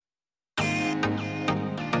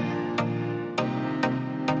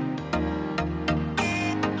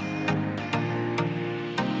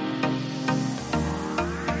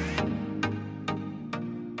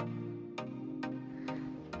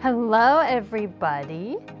Hello,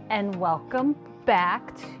 everybody, and welcome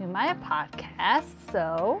back to my podcast.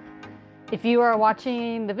 So, if you are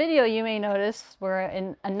watching the video, you may notice we're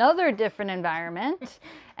in another different environment,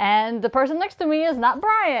 and the person next to me is not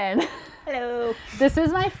Brian. Hello. This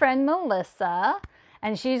is my friend Melissa,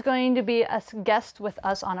 and she's going to be a guest with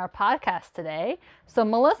us on our podcast today. So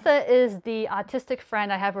Melissa is the autistic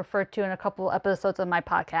friend I have referred to in a couple episodes of my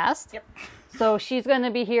podcast. Yep. So she's going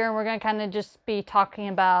to be here, and we're going to kind of just be talking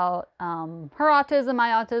about her autism, my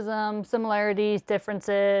autism, similarities,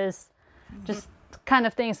 differences, just kind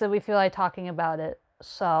of things that we feel like talking about it.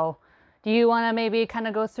 So do you want to maybe kind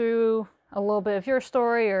of go through a little bit of your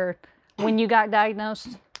story or when you got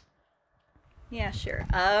diagnosed? Yeah, sure.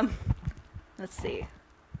 Let's see.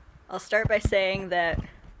 I'll start by saying that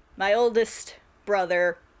my oldest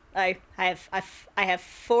brother, I have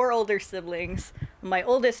 4 older siblings. My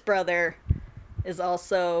oldest brother is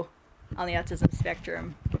also on the autism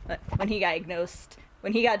spectrum. But when he got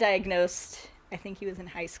diagnosed, I think he was in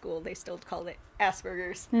high school. They still called it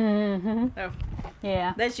Asperger's. Mm-hmm. So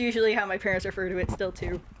yeah, that's usually how my parents refer to it still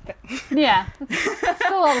too. Yeah, it's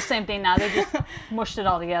still all the same thing now. They just mushed it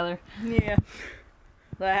all together. Yeah.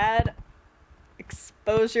 So I had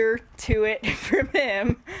exposure to it from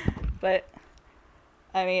him, but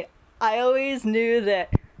I mean, I always knew that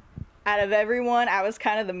out of everyone, I was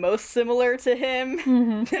kind of the most similar to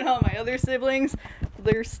him than all my other siblings.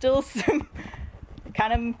 There's still some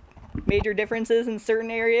kind of major differences in certain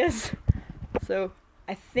areas. So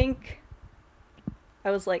I think I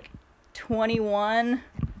was like 21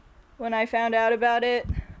 when I found out about it.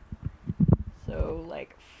 So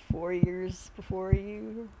like 4 years before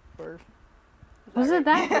you, or was it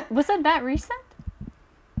that recent?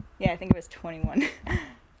 Yeah, I think it was 21.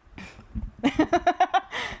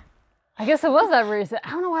 I guess it was that recent.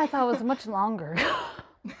 I don't know why I thought it was much longer.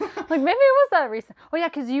 Like maybe it was that recent. Oh yeah,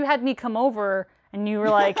 because you had me come over and you were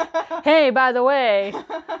like, "Hey, by the way,"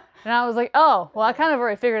 and I was like, "Oh, well, I kind of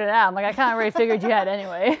already figured it out." I kind of already figured you had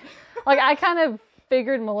anyway. Like I kind of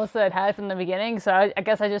figured Melissa had it from the beginning, so I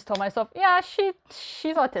guess I just told myself, "Yeah, she's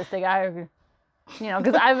autistic."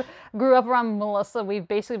 Because I grew up around Melissa. We've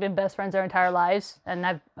basically been best friends our entire lives, and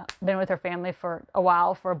I've been with her family for a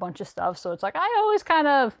while for a bunch of stuff. So it's like I always kind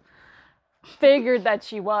of figured that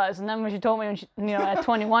she was, and then when she told me, when she, at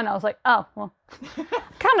 21, I was like, oh, well,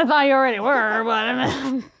 kind of thought you already were,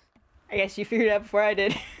 but I guess you figured it out before I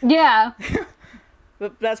did. Yeah.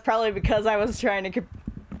 But that's probably because I was trying to.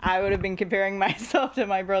 I would have been comparing myself to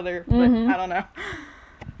my brother, but I don't know.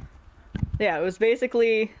 Yeah, it was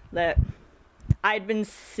basically that. I'd been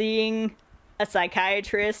seeing a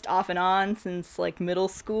psychiatrist off and on since like middle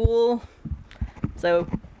school. So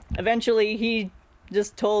eventually he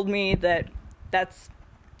just told me that that's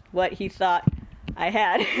what he thought I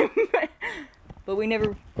had. But we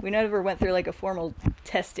never went through like a formal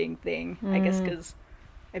testing thing, I guess, because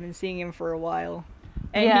I've been seeing him for a while.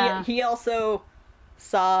 And yeah. he also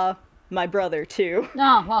saw my brother too.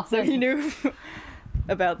 Oh, well. So he knew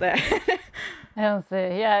about that. I don't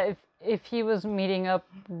see. Yeah, if he was meeting up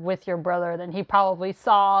with your brother, then he probably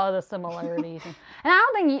saw the similarities. And I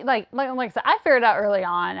don't think, like I said, I figured it out early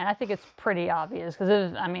on, and I think it's pretty obvious, because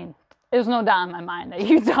it was no doubt in my mind that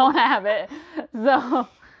you don't have it. So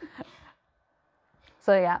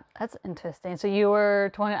yeah, that's interesting. So you were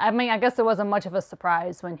 20, I guess it wasn't much of a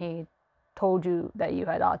surprise when he told you that you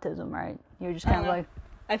had autism, right? You were just kind of like...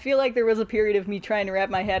 I feel like there was a period of me trying to wrap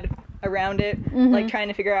my head around it, like trying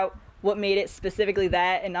to figure out what made it specifically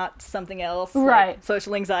that and not something else, right? Like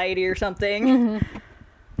social anxiety or something.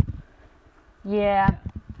 Yeah.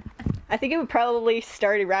 I think it probably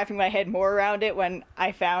started wrapping my head more around it when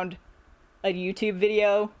I found a YouTube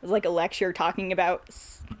video. It was like a lecture talking about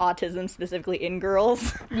autism, specifically in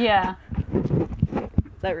girls. Yeah.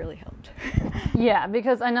 That really helped. Yeah,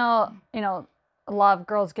 because I know, a lot of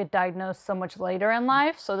girls get diagnosed so much later in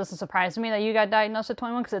life, so this is surprising me that you got diagnosed at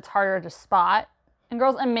 21, because it's harder to spot in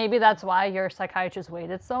girls, and maybe that's why your psychiatrist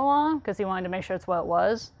waited so long, because he wanted to make sure it's what it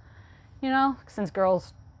was, since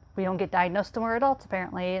girls, we don't get diagnosed till we're adults,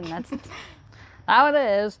 apparently, and that's not what it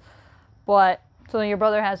is. But, so your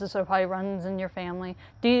brother has this, so it probably runs in your family.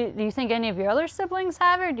 Do you think any of your other siblings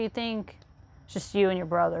have it, or do you think it's just you and your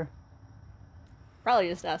brother? Probably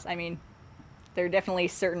just us. I mean, there are definitely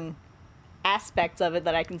certain aspects of it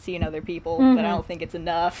that I can see in other people, but I don't think it's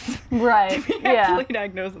enough right. to be actually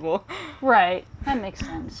diagnosable. Right. That makes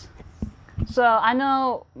sense. So I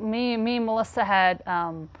know me and Melissa had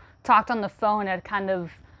talked on the phone, had kind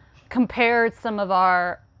of compared some of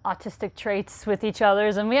our autistic traits with each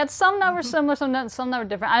other's, and we had some that were similar, some that were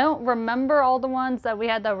different. I don't remember all the ones that we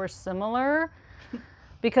had that were similar,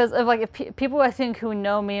 because of like, if people I think who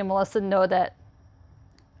know me and Melissa know that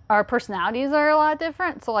our personalities are a lot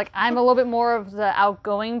different. So like, I'm a little bit more of the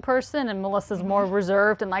outgoing person, and Melissa's more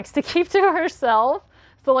reserved and likes to keep to herself.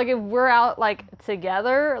 So like, if we're out like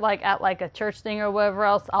together, like at like a church thing or whatever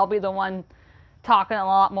else, I'll be the one talking a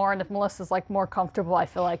lot more. And if Melissa's like more comfortable, I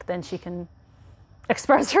feel like then she can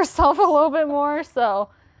express herself a little bit more. So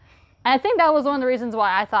and I think that was one of the reasons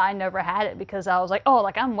why I thought I never had it, because I was like, oh,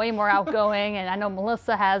 like I'm way more outgoing, and I know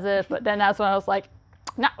Melissa has it. But then that's when I was like,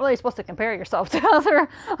 not really supposed to compare yourself to other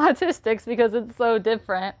autistics because it's so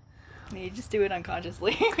different. You just do it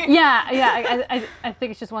unconsciously. Yeah. I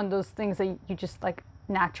think it's just one of those things that you just like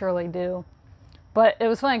naturally do. But it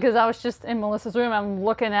was funny because I was just in Melissa's room. I'm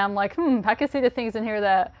looking at, I'm like, I can see the things in here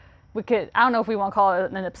that we could, I don't know if we want to call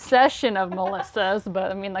it an obsession of Melissa's,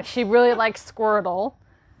 but I mean, like, she really likes Squirtle.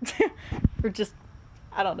 Or just,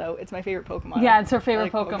 I don't know. It's my favorite Pokemon. Yeah, it's her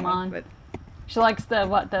favorite like Pokemon. But She likes the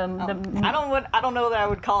I don't know that I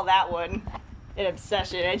would call that one an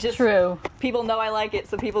obsession. It just True. People know I like it,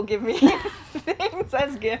 so people give me things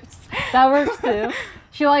as gifts. That works too.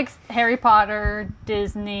 She likes Harry Potter,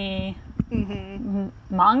 Disney,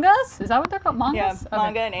 mangas. Is that what they're called? Mangas. Yeah,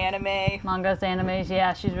 manga and anime. Mangas, animes.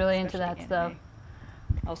 Yeah, she's really into that Especially stuff.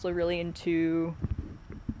 anime. Also really into.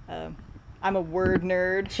 I'm a word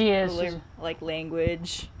nerd. She is. Really like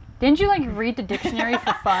language. Didn't you like read the dictionary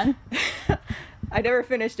for fun? I never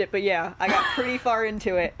finished it, but yeah, I got pretty far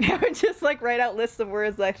into it. I would just like write out lists of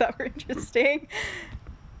words that I thought were interesting.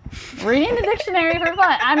 Reading the dictionary for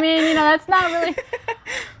fun. I mean, you know, that's not really.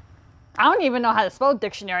 I don't even know how to spell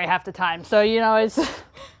dictionary half the time, so you know it's. But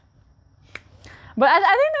I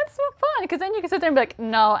think that's so fun because then you can sit there and be like,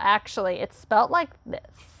 no, actually, it's spelled like this.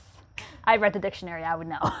 I read the dictionary, I would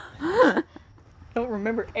know. I don't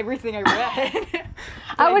remember everything I read.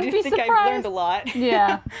 I would do be think surprised. I've learned a lot.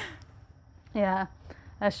 Yeah. Yeah,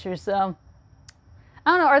 that's true. So,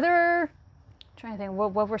 I don't know, are there, I'm trying to think,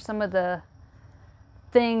 what were some of the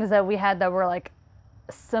things that we had that were like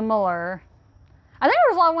similar? I think there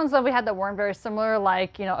was a lot of ones that we had that weren't very similar,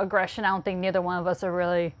 like, you know, aggression. I don't think neither one of us are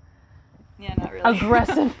really not really.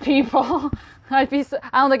 aggressive people. I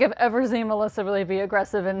don't think I've ever seen Melissa really be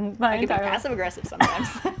aggressive in my I can be entire life. passive aggressive sometimes.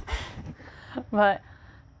 But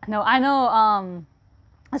no, I know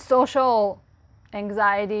social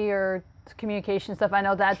anxiety or communication stuff, I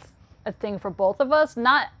know that's a thing for both of us.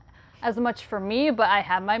 Not as much for me, but I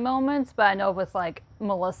have my moments. But I know with like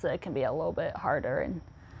Melissa, it can be a little bit harder in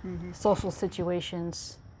social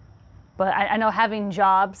situations. But I know having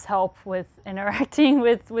jobs help with interacting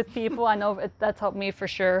with people. I know that's helped me for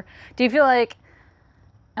sure. Do you feel like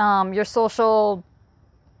your social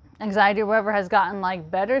anxiety or whatever has gotten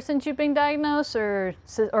like better since you've been diagnosed, or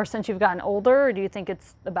since you've gotten older, or do you think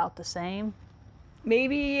it's about the same?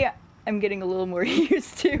 Maybe I'm getting a little more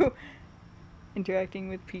used to interacting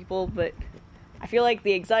with people, but I feel like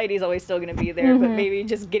the anxiety is always still going to be there, but maybe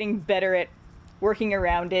just getting better at working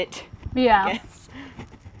around it. Yeah. I guess.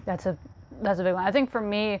 That's a big one. I think for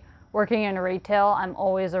me, working in retail, I'm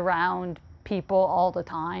always around people all the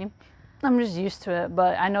time. I'm just used to it,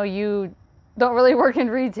 but I know you don't really work in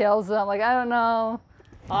retail, so I'm like, I don't know.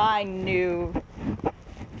 I knew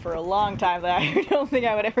for a long time that I don't think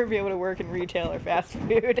I would ever be able to work in retail or fast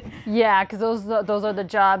food. Yeah, because those are the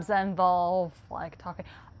jobs that involve like talking.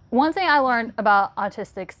 One thing I learned about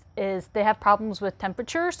autistics is they have problems with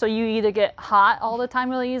temperature, so you either get hot all the time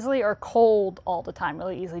really easily or cold all the time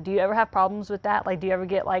really easily. Do you ever have problems with that? Like, do you ever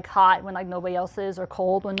get like hot when like nobody else is, or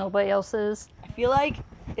cold when nobody else is? I feel like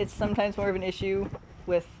it's sometimes more of an issue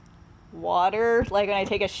with water. Like when I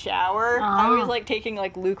take a shower, I always like taking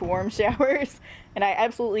like lukewarm showers, and I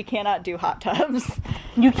absolutely cannot do hot tubs.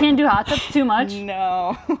 You can't do hot tubs too much?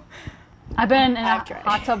 No. I've been in a I've tried.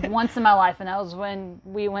 hot tub once in my life, and that was when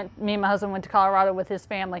me and my husband went to Colorado with his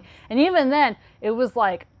family. And even then, it was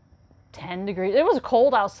like 10 degrees. It was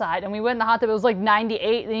cold outside, and we went in the hot tub. It was like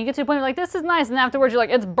 98. And you get to a point where like, this is nice. And afterwards, you're like,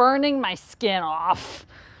 it's burning my skin off.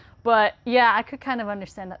 But yeah, I could kind of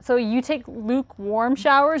understand that. So you take lukewarm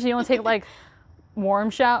showers? You don't take like warm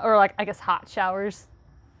shower, or like, I guess, hot showers?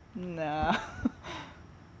 No.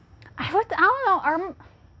 I don't know.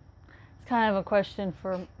 It's kind of a question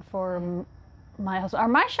for my husband. Are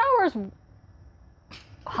my showers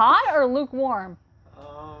hot or lukewarm?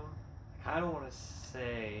 I kind of want to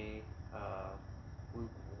say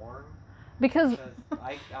lukewarm. Because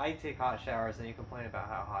I take hot showers and you complain about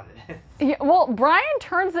how hot it is. yeah, well, Brian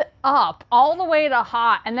turns it up all the way to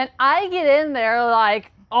hot, and then I get in there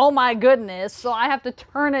like, oh my goodness, so I have to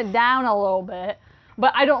turn it down a little bit.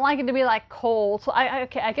 But I don't like it to be like cold, so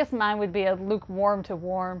I guess mine would be a lukewarm to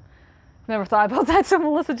warm Never thought about that. So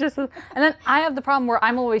Melissa just says, and then I have the problem where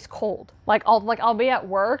I'm always cold. I'll be at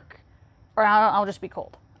work, or I'll just be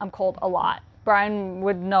cold. I'm cold a lot. Brian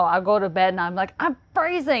would know. I'll go to bed and I'm like, I'm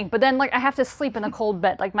freezing. But then I have to sleep in a cold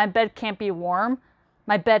bed. My bed can't be warm.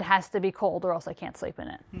 My bed has to be cold or else I can't sleep in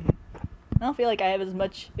it. I don't feel like I have as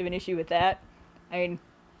much of an issue with that. I mean,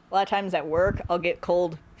 a lot of times at work, I'll get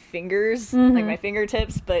cold fingers, like my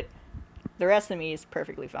fingertips, but the rest of me is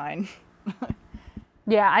perfectly fine.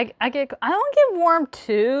 Yeah, I don't get warm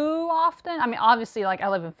too often. I mean, obviously, I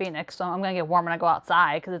live in Phoenix, so I'm gonna get warm when I go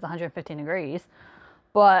outside because it's 115 degrees.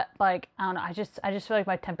 But I don't know. I just feel like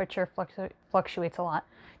my temperature fluctuates a lot.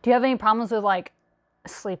 Do you have any problems with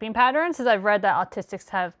sleeping patterns? Because I've read that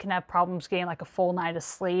autistics can have problems getting a full night of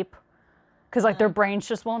sleep because their brains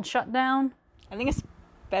just won't shut down. I think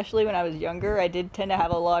especially when I was younger, I did tend to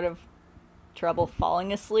have a lot of trouble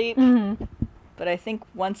falling asleep. Mm-hmm. But I think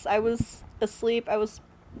once I was asleep, I was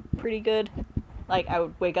pretty good. I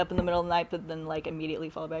would wake up in the middle of the night, but then immediately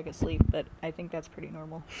fall back asleep. But I think that's pretty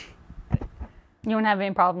normal. You don't have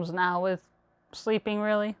any problems now with sleeping,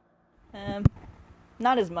 really?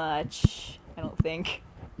 Not as much, I don't think.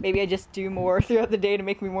 Maybe I just do more throughout the day to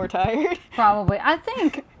make me more tired. Probably. I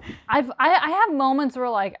think I have moments where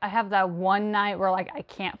I have that one night where I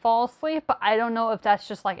can't fall asleep, but I don't know if that's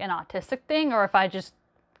just an autistic thing or if I just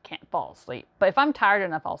can't fall asleep. But if I'm tired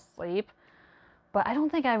enough, I'll sleep. But I don't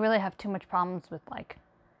think I really have too much problems with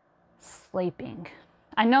sleeping.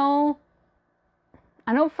 I know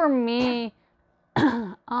for me,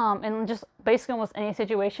 and just basically almost any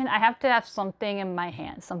situation, I have to have something in my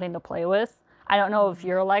hand, something to play with. I don't know if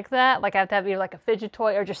you're like that. I have to have either a fidget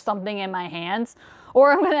toy or just something in my hands,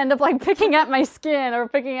 or I'm gonna end up picking at my skin or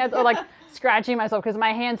scratching myself because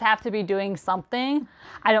my hands have to be doing something.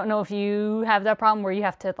 I don't know if you have that problem where you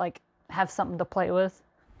have to have something to play with.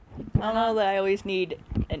 I don't know that I always need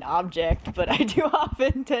an object, but I do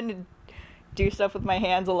often tend to do stuff with my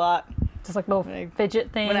hands a lot. Just little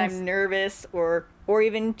fidget things. When I'm nervous or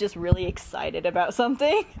even just really excited about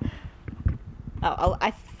something.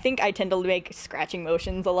 I think I tend to make scratching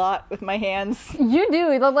motions a lot with my hands. You do.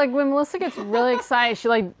 When Melissa gets really excited, she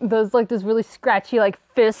does this really scratchy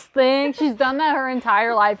fist thing. She's done that her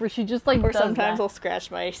entire life where she just or does sometimes that. I'll scratch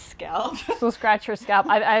my scalp. She'll scratch her scalp.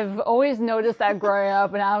 I've always noticed that growing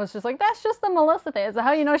up, and I was just that's just the Melissa thing. It's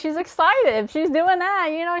how you know she's excited. If she's doing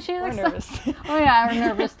that, she's excited. Nervous. Oh yeah, I'm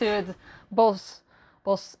nervous too. It's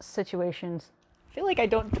both situations. I feel like I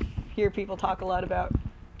don't hear people talk a lot about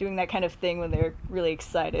doing that kind of thing when they're really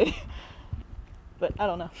excited. But I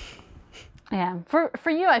don't know. Yeah, for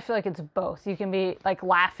you, I feel like it's both. You can be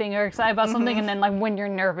laughing or excited about something, and then when you're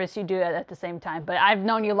nervous, you do it at the same time. But I've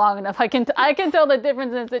known you long enough. I can tell the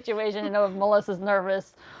difference in a situation and know if Melissa's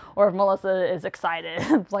nervous or if Melissa is excited.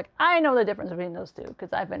 It's I know the difference between those two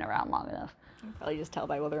because I've been around long enough. You can probably just tell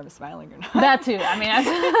by whether I'm smiling or not. That too. I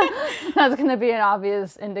mean, that's going to be an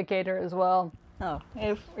obvious indicator as well. Oh,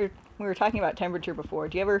 if we were talking about temperature before.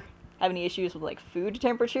 Do you ever have any issues with food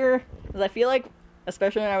temperature? Because I feel like,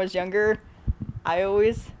 especially when I was younger, I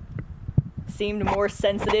always seemed more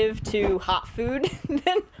sensitive to hot food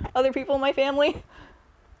than other people in my family.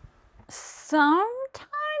 Sometimes.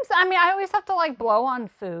 I mean, I always have to blow on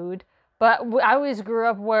food. But I always grew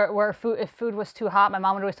up where if food was too hot, my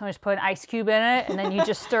mom would always tell me to put an ice cube in it, and then you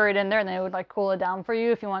just stir it in there, and then it would cool it down for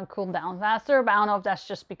you if you want to cool down faster. But I don't know if that's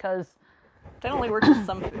just because that only works with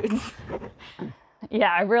some foods.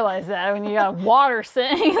 Yeah, I realize that when you got water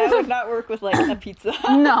sitting. That would not work with a pizza.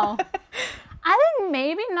 No, I think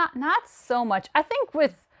maybe not so much. I think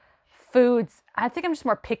with foods, I think I'm just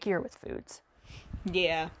more pickier with foods.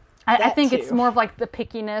 Yeah, I think it's more of the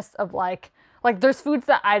pickiness of there's foods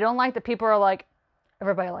that I don't like that people are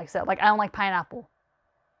everybody likes it. I don't like pineapple.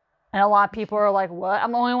 And a lot of people are what?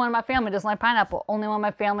 I'm the only one in my family that doesn't like pineapple. Only one in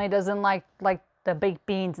my family doesn't like the baked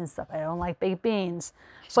beans and stuff. I don't like baked beans.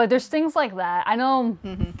 So there's things like that. I know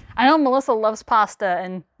Melissa loves pasta,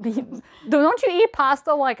 and don't you eat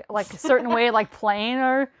pasta a certain way, plain,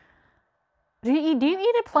 or do you eat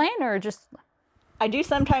it plain or just? I do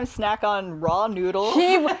sometimes snack on raw noodles.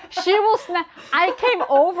 She will snack. I came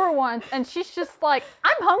over once and she's just I'm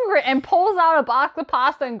hungry, and pulls out a box of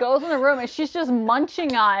pasta and goes in the room and she's just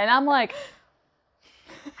munching on it. And I'm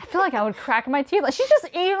I feel like I would crack my teeth. She's just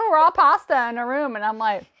eating raw pasta in her room, and I'm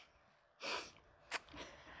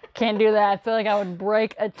can't do that. I feel like I would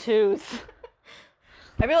break a tooth.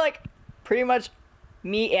 I feel like pretty much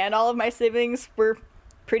me and all of my siblings were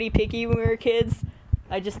pretty picky when we were kids.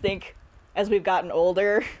 I just think as we've gotten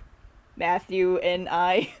older, Matthew and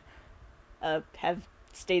I have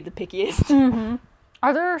stayed the pickiest. Mm-hmm.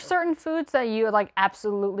 Are there certain foods that you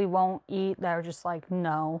absolutely won't eat that are just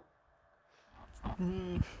no?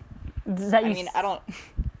 That I mean, I don't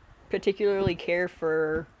particularly care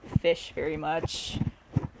for fish very much.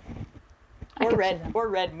 Or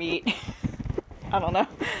red meat. I don't know.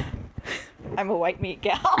 I'm a white meat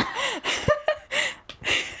gal.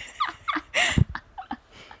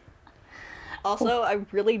 Also, I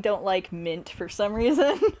really don't like mint for some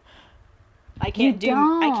reason. I can't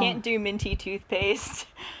do minty toothpaste.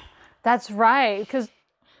 That's right, because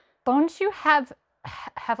don't you have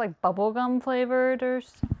like bubblegum flavored or?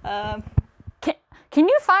 Can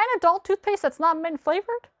you find adult toothpaste that's not mint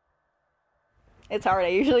flavored? It's hard. I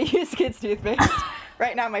usually use kids' toothpaste.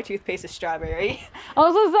 Right now, my toothpaste is strawberry. I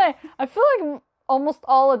was gonna say, I feel like almost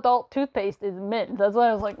all adult toothpaste is mint. That's why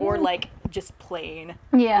I was like, or like just plain.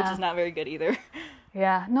 Yeah, which is not very good either.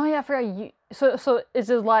 Yeah. No. Yeah. I forgot. So is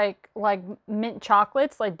it like mint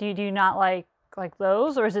chocolates? Like, do you not like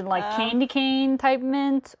those, or is it like candy cane type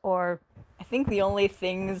mint, or? I think the only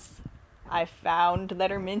things I found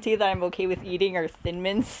that are minty that I'm okay with eating are Thin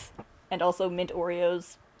Mints and also mint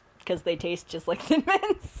Oreos because they taste just like Thin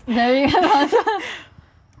Mints. There you go.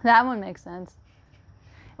 That one makes sense.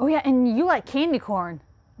 Oh yeah, and you like candy corn.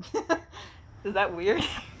 Is that weird?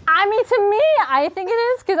 I mean, to me, I think it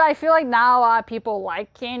is because I feel like now a lot of people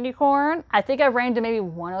like candy corn. I think I ran into maybe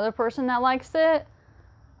one other person that likes it.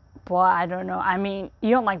 But I don't know. I mean, you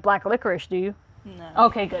don't like black licorice, do you? No.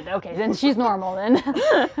 Okay, good. Okay, then she's normal then.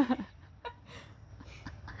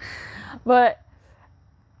 But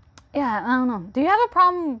yeah, I don't know. Do you have a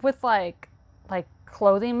problem with like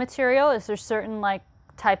clothing material? Is there certain like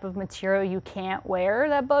type of material you can't wear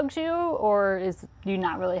that bugs you, or do you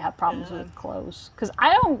not really have problems with clothes? Because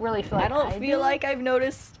I don't really feel like I don't feel like I've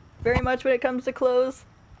noticed very much when it comes to clothes.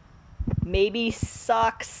 Maybe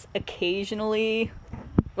socks occasionally.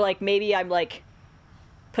 Like maybe I'm like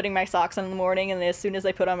putting my socks on in the morning, and then as soon as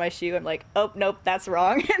I put on my shoe, I'm like, oh nope, that's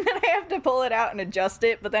wrong, and then I have to pull it out and adjust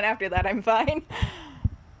it. But then after that, I'm fine.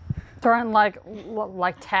 Throwing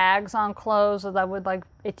like tags on clothes that would like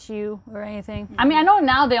itch you or anything. I mean, I know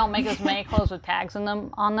now they don't make as many clothes with tags on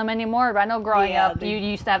them anymore, but I know growing up you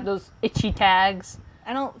used to have those itchy tags.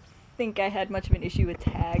 I don't think I had much of an issue with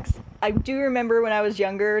tags. I do remember when I was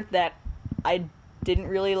younger that I didn't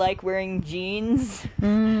really like wearing jeans.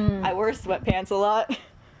 I wore sweatpants a lot.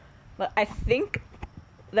 But I think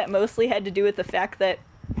that mostly had to do with the fact that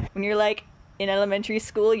when you're like in elementary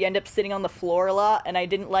school, you end up sitting on the floor a lot, and I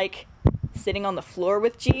didn't like sitting on the floor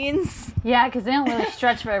with jeans. Yeah, because they don't really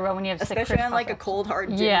stretch very well when you have especially on like a cold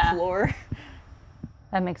hard gym floor.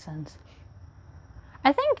 That makes sense.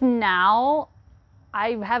 I think now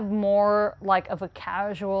I have more like of a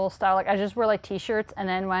casual style. Like I just wear like t-shirts, and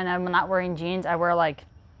then when I'm not wearing jeans, I wear like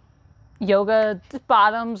yoga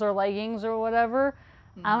bottoms or leggings or whatever.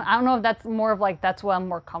 I don't know if that's more of like that's what I'm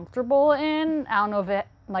more comfortable in. I don't know if it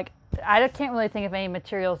like I can't really think of any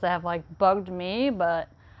materials that have like bugged me, but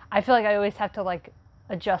I feel like I always have to like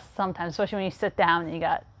adjust sometimes, especially when you sit down and you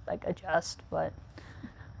got like adjust. But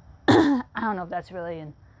I don't know if that's really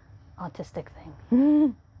an autistic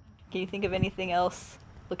thing. Can you think of anything else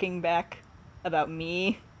looking back about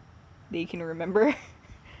me that you can remember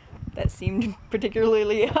that seemed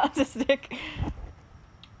particularly autistic?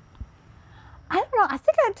 I don't know. I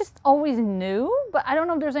think I just always knew, but I don't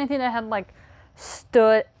know if there's anything that had like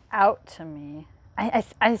stood out to me.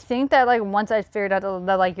 I think that like once I figured out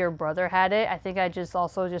that like your brother had it, I think I just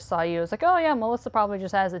also just saw you. I was like, oh yeah, Melissa probably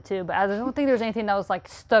just has it too. But I don't think there's anything that was like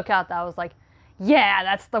stuck out that I was like, yeah,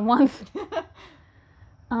 that's the one.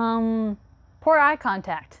 Poor eye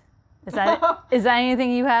contact. Is that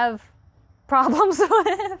anything you have problems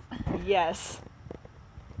with? Yes.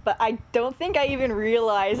 But I don't think I even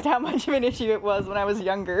realized how much of an issue it was when I was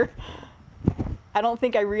younger. I don't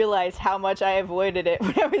think I realized how much I avoided it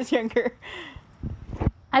when I was younger.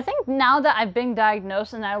 I think now that I've been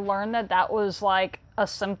diagnosed and I learned that that was like a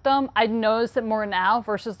symptom, I notice it more now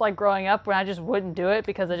versus like growing up when I just wouldn't do it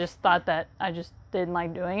because I just thought that I just didn't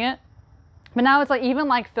like doing it. But now it's like even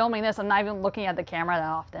like filming this, I'm not even looking at the camera that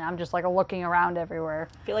often. I'm just like looking around everywhere.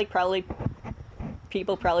 I feel like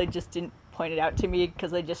people probably just didn't point it out to me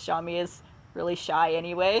because they just saw me as really shy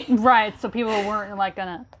anyway. Right, so people weren't like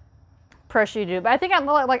gonna pressure you to do. But I think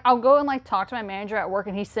I'll go and like talk to my manager at work,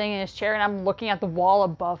 and he's sitting in his chair, and I'm looking at the wall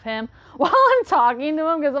above him while I'm talking to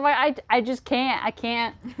him because I'm like I just can't. I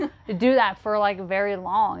can't do that for like very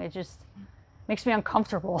long. It just makes me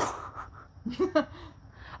uncomfortable.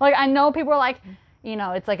 Like I know people are like, you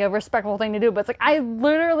know, it's like a respectful thing to do, but it's like I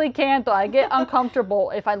literally can't though. I get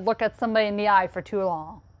uncomfortable if I look at somebody in the eye for too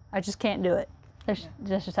long. I just can't do it.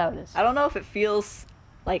 That's just how it is. I don't know if it feels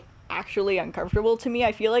like actually uncomfortable to me.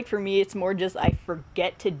 I feel like for me it's more just I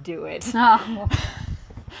forget to do it. Oh,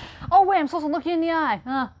 oh wait, I'm supposed to look you in the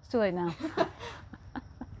eye. It's too late now.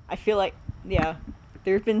 I feel like, yeah,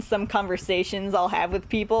 there's been some conversations I'll have with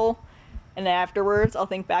people, and then afterwards I'll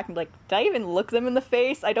think back and be like, did I even look them in the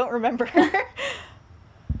face? I don't remember.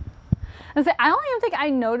 And say, I don't even think I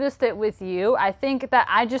noticed it with you. I think that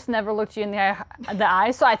I just never looked you in the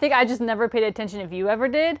eye. So I think I just never paid attention if you ever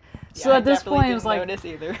did. So Yeah, at this point, it didn't was like, notice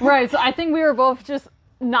either. right. So I think we were both just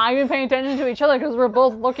not even paying attention to each other because we're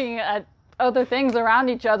both looking at other things around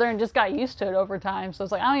each other and just got used to it over time. So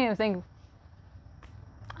it's like I don't even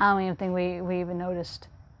think we even noticed.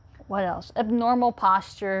 What else? Abnormal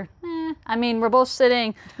posture. I mean, we're both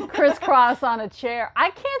sitting crisscross on a chair.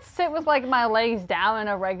 I can't sit with like my legs down in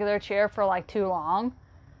a regular chair for like too long.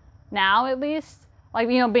 Now, at least, like,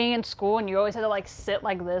 you know, being in school and you always have to like sit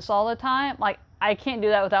like this all the time. Like, I can't do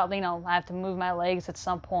that without, you know, I have to move my legs at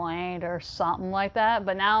some point or something like that.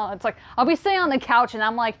 But now it's like, I'll be sitting on the couch and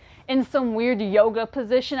I'm like in some weird yoga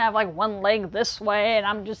position. I have like one leg this way and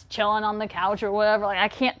I'm just chilling on the couch or whatever. Like, I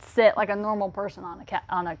can't sit like a normal person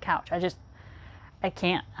on a couch. I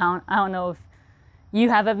can't. I don't know if you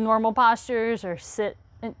have abnormal postures or sit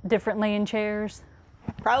differently in chairs.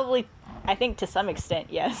 Probably, I think to some extent,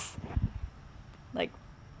 yes. Like,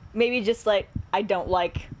 maybe just like, I don't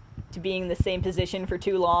like to being in the same position for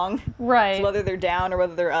too long. Right. So whether they're down or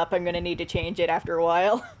whether they're up, I'm going to need to change it after a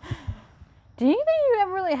while. Do you think you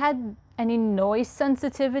ever really had any noise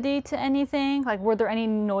sensitivity to anything? Like, were there any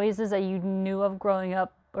noises that you knew of growing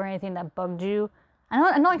up or anything that bugged you?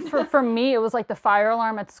 I know like for me, it was like the fire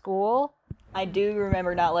alarm at school. I do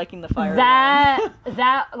remember not liking the fire alarm.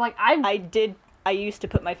 Like, I used to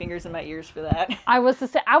put my fingers in my ears for that. I was to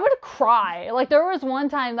say, I would cry. Like, there was one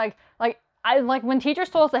time, like when teachers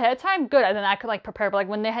told us ahead of time, good, and then I could like prepare. But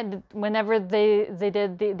like whenever they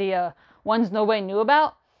did the ones nobody knew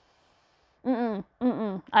about,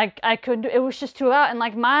 I couldn't. It was just too loud, and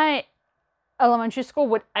like my elementary school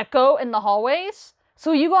would echo in the hallways.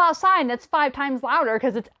 So you go outside and it's 5 times louder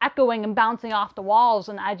because it's echoing and bouncing off the walls.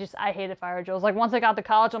 And I hated fire drills. Like, once I got to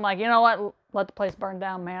college, I'm like, you know what? Let the place burn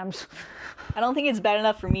down, man. I don't think it's bad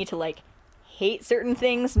enough for me to like hate certain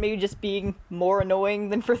things, maybe just being more annoying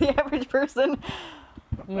than for the average person.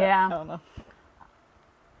 Yeah. But I don't know.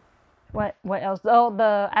 What else? Oh,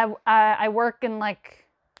 I work in like,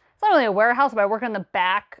 it's not really a warehouse, but I work in the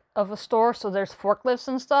back of a store, so there's forklifts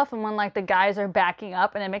and stuff, and when like the guys are backing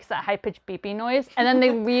up and it makes that high-pitched beeping noise, and then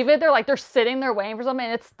they leave it, they're sitting there waiting for something,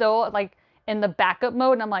 and it's still like in the backup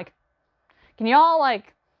mode, and I'm like, can y'all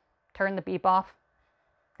like turn the beep off?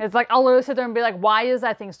 It's like, I'll literally sit there and be like, why is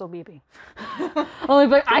that thing still beeping? Only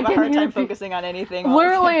like, I have a hard time focusing on anything.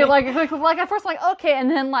 Literally, like at first I'm like, okay,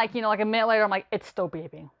 and then like, you know, like a minute later I'm like, it's still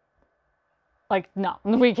beeping. Like, no,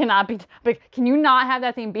 we cannot be, like, can you not have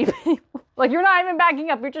that thing beeping? Like, you're not even backing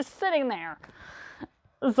up, you're just sitting there.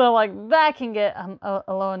 So, like, that can get a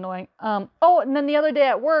little annoying. Oh, and then the other day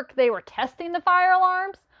at work, they were testing the fire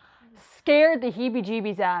alarms. Scared the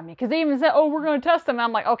heebie-jeebies out of me. Because they even said, oh, we're going to test them. And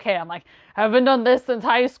I'm like, okay. I'm like, I haven't done this since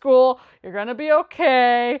high school. You're going to be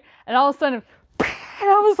okay. And all of a sudden, and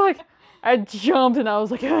I was like, I jumped and I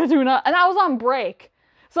was like, I do not. And I was on break.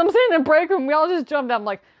 So I'm sitting in the break room. We all just jumped. I'm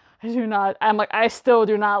like, I still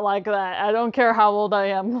do not like that. I don't care how old I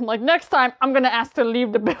am. I'm like, next time I'm going to ask to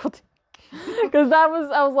leave the building. Because I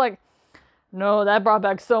was like, no, that brought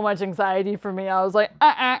back so much anxiety for me. I was like,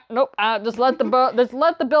 nope, just let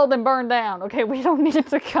the building burn down. Okay, we don't need it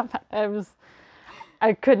to come out.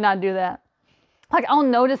 I could not do that. Like, I'll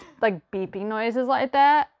notice like beeping noises like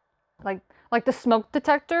that. Like the smoke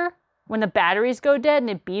detector, when the batteries go dead and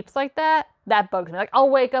it beeps like that. That bugs me. Like, I'll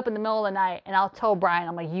wake up in the middle of the night and I'll tell Brian,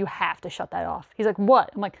 I'm like, you have to shut that off. He's like, what?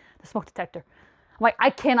 I'm like, the smoke detector. I'm like, I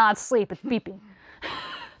cannot sleep. It's beeping.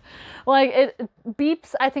 Like, it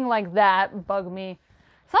beeps, I think, like that bug me.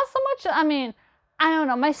 It's not so much, I mean, I don't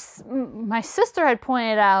know. My sister had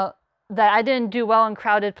pointed out that I didn't do well in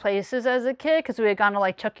crowded places as a kid because we had gone to,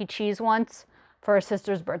 like, Chuck E. Cheese once for her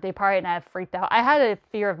sister's birthday party and I had freaked out. I had a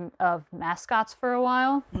fear of mascots for a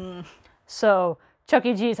while. So Chuck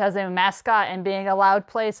E. Cheese has a mascot, and being a loud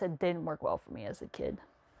place, it didn't work well for me as a kid.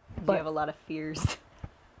 But you have a lot of fears.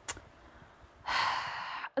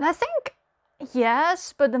 I think,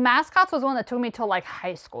 yes, but the mascots was one that took me till like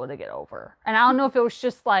high school to get over. And I don't know if it was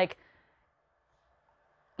just like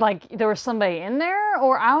there was somebody in there,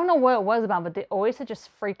 or I don't know what it was about, but they always had just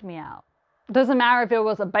freaked me out. It doesn't matter if it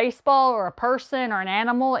was a baseball or a person or an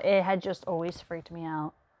animal, it had just always freaked me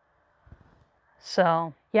out.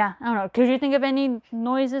 So, yeah, I don't know. Could you think of any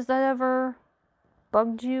noises that ever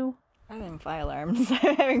bugged you? Other than fire alarms,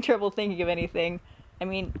 I'm having trouble thinking of anything. I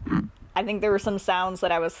mean, I think there were some sounds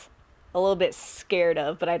that I was a little bit scared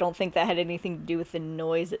of, but I don't think that had anything to do with the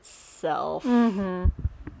noise itself. The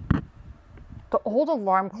old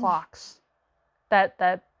alarm clocks, that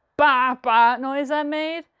ba ba noise that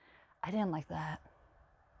made, I didn't like that.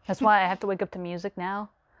 That's why I have to wake up to music now.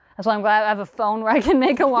 That's why I'm glad I have a phone where I can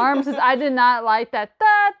make alarms, because I did not like that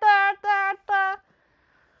da da da da.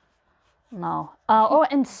 No.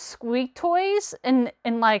 And squeak toys and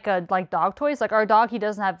like dog toys. Like our dog, he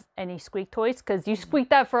doesn't have any squeak toys, because you squeak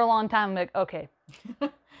that for a long time. I'm like, okay,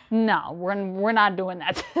 no, we're not doing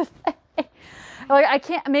that. Like I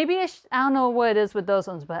can't. Maybe I don't know what it is with those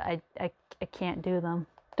ones, but I can't do them.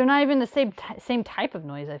 They're not even the same type of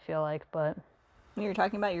noise, I feel like. But when you're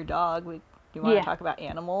talking about your dog, do you want to talk about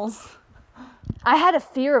animals? I had a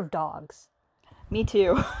fear of dogs. Me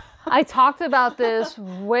too. I talked about this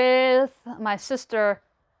with my sister.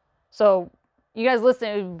 So you guys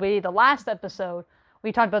listening, it would be the last episode.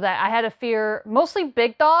 We talked about that. I had a fear, mostly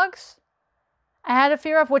big dogs. I had a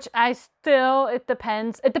fear of, which it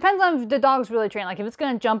depends. It depends on if the dog's really trained. Like if it's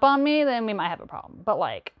going to jump on me, then we might have a problem. But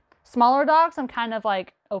like smaller dogs, I'm kind of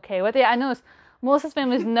like okay with it. I know Melissa's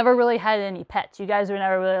family's never really had any pets. You guys were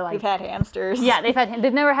never really like... We've had hamsters. Yeah,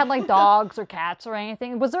 they've never had like dogs or cats or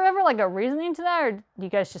anything. Was there ever like a reasoning to that, or you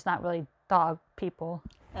guys just not really dog people?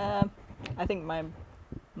 I think my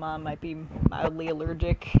mom might be mildly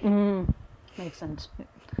allergic. Makes sense.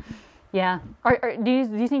 Yeah. Do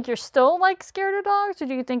you think you're still like scared of dogs, or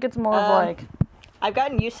do you think it's more of like... I've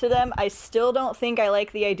gotten used to them. I still don't think I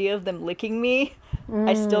like the idea of them licking me.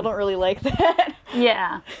 I still don't really like that.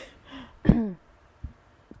 Yeah.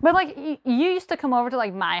 But like you used to come over to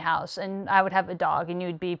like my house, and I would have a dog, and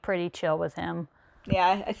you'd be pretty chill with him.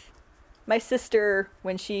 Yeah, my sister,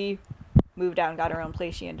 when she moved out and got her own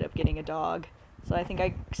place, she ended up getting a dog. So I think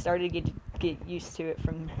I started to get used to it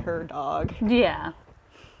from her dog. Yeah.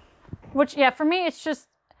 Which, yeah, for me, it's just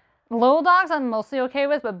little dogs I'm mostly okay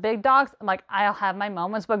with, but big dogs, like, I'll have my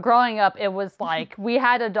moments. But growing up, it was like, we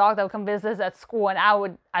had a dog that would come visit us at school, and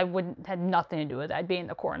I wouldn't had nothing to do with it. I'd be in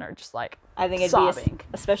the corner, just like I think sobbing. Be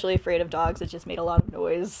especially afraid of dogs. It just made a lot of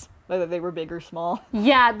noise, whether they were big or small.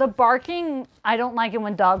 Yeah, the barking, I don't like it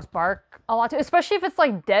when dogs bark a lot too, especially if it's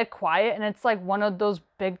like dead quiet and it's like one of those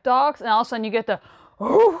big dogs, and all of a sudden you get the,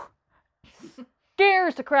 oh,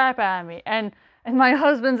 scares the crap out of me. And my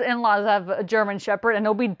husband's in-laws have a German Shepherd, and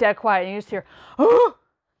they'll be dead quiet, and you just hear, oh,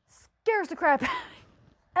 scares the crap out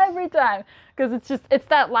of me every time, because it's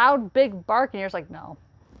that loud, big bark, and you're just like, no.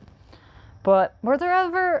 But were there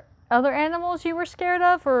ever other animals you were scared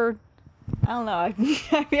of, or? I don't know.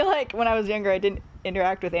 I feel like when I was younger, I didn't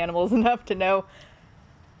interact with animals enough to know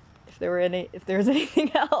if there was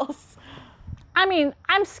anything else. I mean,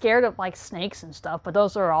 I'm scared of like snakes and stuff, but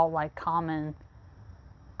those are all like common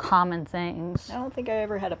things. I don't think I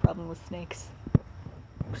ever had a problem with snakes.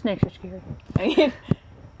 Snakes are scary. I mean,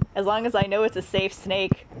 as long as I know it's a safe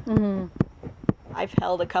snake. Mm-hmm. I've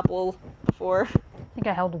held a couple before. I think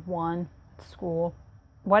I held one at school.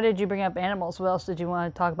 Why did you bring up animals? What else did you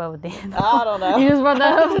want to talk about with the animals? I don't know. You just brought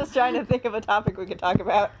that up? I was just trying to think of a topic we could talk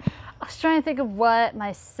about. I was trying to think of what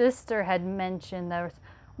my sister had mentioned. There was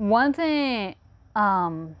one thing.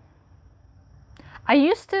 I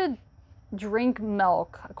used to drink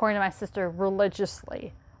milk, according to my sister,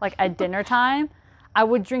 religiously. Like at dinner time, I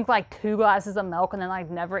would drink like 2 glasses of milk and then like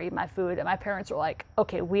never eat my food. And my parents were like,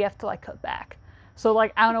 okay, we have to like cut back. So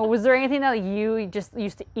like, I don't know, was there anything that you just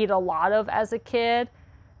used to eat a lot of as a kid?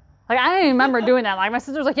 Like, I don't even remember doing that. Like, my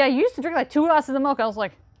sister was like, yeah, you used to drink like 2 glasses of milk. I was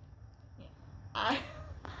like, I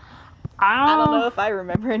don't know if I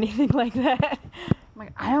remember anything like that.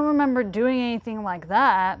 Like, I don't remember doing anything like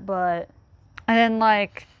that, but, and then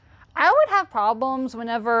like, I would have problems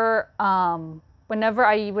whenever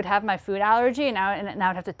I would have my food allergy and I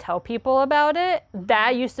would have to tell people about it.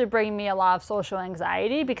 That used to bring me a lot of social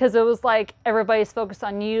anxiety, because it was like everybody's focused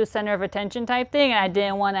on you, center of attention type thing, and I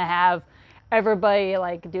didn't want to have everybody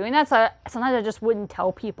like doing that. So sometimes I just wouldn't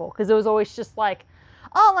tell people, because it was always just like,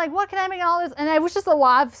 oh, like what can I make and all this? And it was just a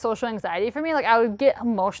lot of social anxiety for me. Like I would get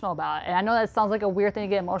emotional about it. And I know that sounds like a weird thing to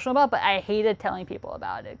get emotional about, but I hated telling people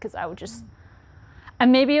about it, because I would just...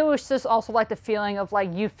 And maybe it was just also like the feeling of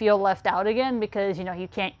like you feel left out again, because, you know, you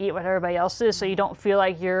can't eat what everybody else is, so you don't feel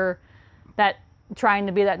like you're that trying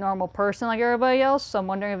to be that normal person like everybody else. So I'm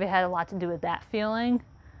wondering if it had a lot to do with that feeling.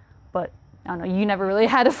 But I don't know, you never really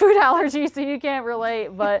had a food allergy, so you can't relate.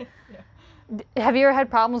 But yeah. Have you ever had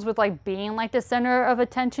problems with like being like the center of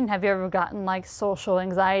attention? Have you ever gotten like social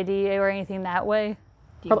anxiety or anything that way?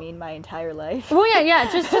 Do you mean my entire life? Well,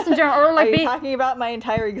 yeah, just in general, or like Are you talking about my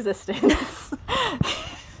entire existence?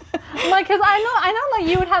 Like, cause I know,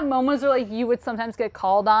 like you would have moments where like you would sometimes get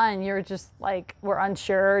called on, and you're just like were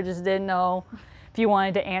unsure, just didn't know if you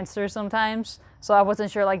wanted to answer sometimes. So I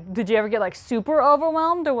wasn't sure. Like, did you ever get like super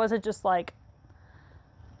overwhelmed, or was it just like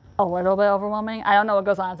a little bit overwhelming? I don't know what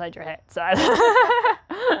goes on inside your head. So I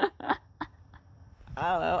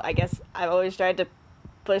don't know. I guess I've always tried to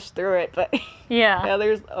push through it, but yeah,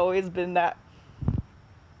 there's always been that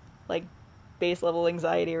like base level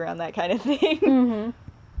anxiety around that kind of thing. Mm-hmm.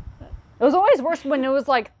 It was always worse when it was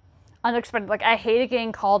like unexpected. Like I hated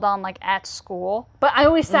getting called on like at school, but I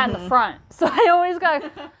always sat in the front, so I always got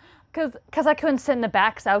because I couldn't sit in the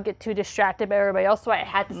back because I would get too distracted by everybody else. So I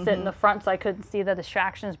had to sit in the front so I couldn't see the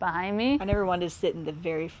distractions behind me. I never wanted to sit in the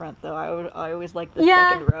very front though. I always liked the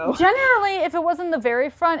second row. Generally, if it wasn't the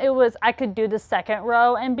very front, it was I could do the second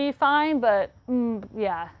row and be fine. But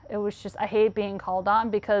yeah, it was just I hate being called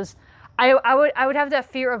on because I would have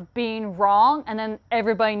that fear of being wrong, and then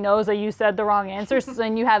everybody knows that you said the wrong answer. So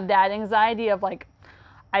then you have that anxiety of like,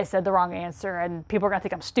 I said the wrong answer, and people are gonna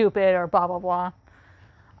think I'm stupid or blah blah blah.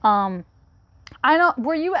 I don't.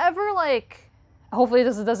 Were you ever like? Hopefully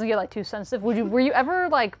this doesn't get like too sensitive. Were you ever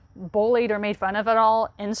like bullied or made fun of at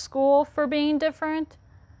all in school for being different?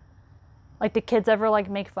 Like did kids ever like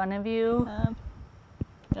make fun of you?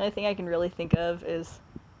 The only thing I can really think of is,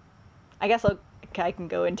 I guess I can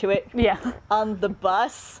go into it. Yeah. On the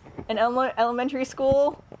bus in elementary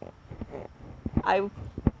school, I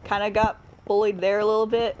kind of got bullied there a little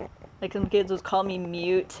bit. Like some kids would call me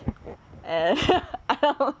mute, and I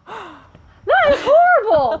don't. That is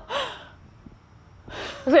horrible.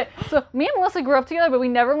 Okay, so me and Melissa grew up together, but we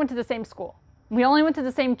never went to the same school. We only went to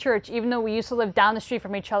the same church, even though we used to live down the street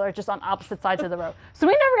from each other, just on opposite sides of the road. So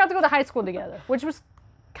we never got to go to high school together, which was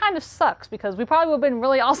kind of sucks because we probably would have been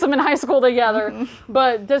really awesome in high school together.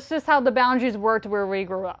 But that's just how the boundaries were to where we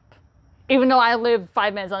grew up. Even though I lived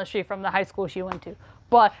 5 minutes on the street from the high school she went to.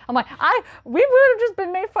 But I'm like, we would have just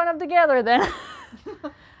been made fun of together then.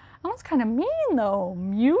 That was kind of mean though.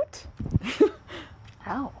 Mute?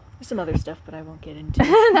 Ow. There's some other stuff, but I won't get into.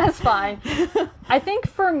 That's fine. I think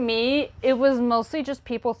for me, it was mostly just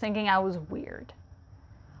people thinking I was weird.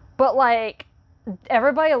 But like,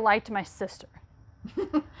 everybody liked my sister.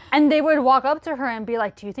 And they would walk up to her and be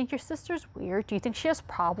like, do you think your sister's weird? Do you think she has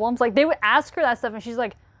problems? Like, they would ask her that stuff, and she's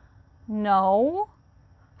like, no.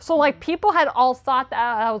 So, like, people had all thought that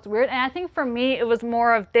I was weird. And I think for me, it was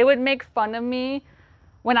more of, they would make fun of me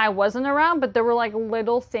when I wasn't around, but there were, like,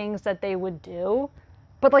 little things that they would do.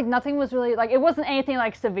 But, like, nothing was really, like, it wasn't anything,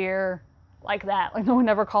 like, severe like that. Like, no one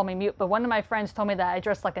ever called me mute. But one of my friends told me that I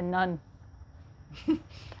dressed like a nun.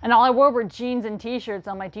 And all I wore were jeans and t-shirts.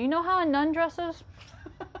 I'm like, do you know how a nun dresses?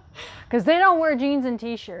 Because they don't wear jeans and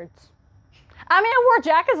t-shirts. I mean, I wore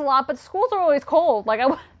jackets a lot, but schools are always cold. Like,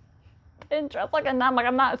 I didn't dress like a nun. Like,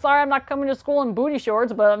 I'm not coming to school in booty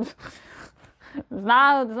shorts, but it's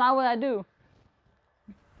not what I do.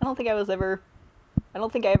 I don't think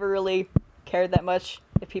I ever really cared that much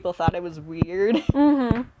if people thought I was weird.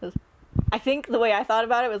 Mm-hmm. I think the way I thought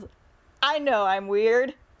about it was, I know I'm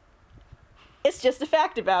weird. It's just a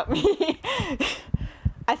fact about me.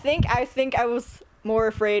 I think I was more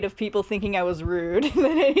afraid of people thinking I was rude than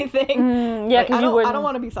anything. Yeah, because like, I don't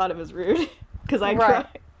want to be thought of as rude because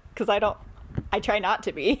I try not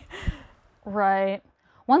to be. Right.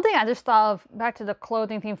 One thing I just thought of, back to the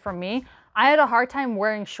clothing thing for me, I had a hard time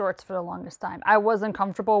wearing shorts for the longest time. I wasn't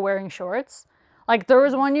comfortable wearing shorts. Like, there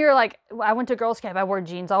was one year, like, I went to girls' camp, I wore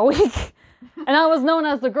jeans all week. And I was known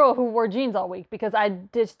as the girl who wore jeans all week because I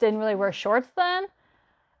just didn't really wear shorts then.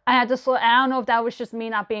 I don't know if that was just me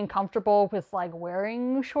not being comfortable with, like,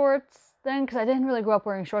 wearing shorts then, because I didn't really grow up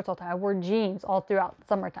wearing shorts all the time. I wore jeans all throughout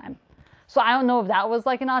summertime. So I don't know if that was,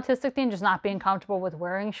 like, an autistic thing, just not being comfortable with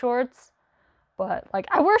wearing shorts. But, like,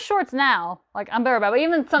 I wear shorts now. Like, I'm better about it. But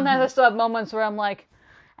even sometimes I still have moments where I'm like,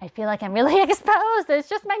 I feel like I'm really exposed. It's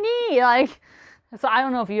just my knee. Like, so I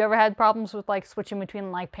don't know if you ever had problems with, like, switching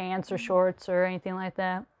between, like, pants or shorts or anything like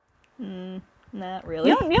that. Not really.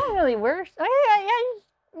 You don't really wear... Oh,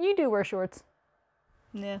 yeah, you do wear shorts.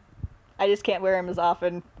 Yeah. I just can't wear them as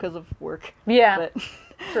often because of work. Yeah, but.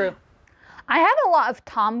 True. I had a lot of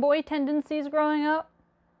tomboy tendencies growing up.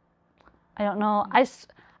 I don't know.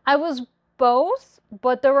 I was both,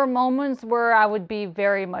 but there were moments where I would be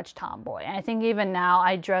very much tomboy. And I think even now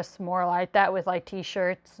I dress more like that with, like,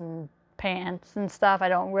 t-shirts and pants and stuff. I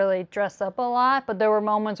don't really dress up a lot, but there were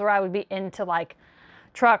moments where I would be into, like,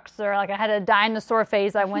 trucks, or, like, I had a dinosaur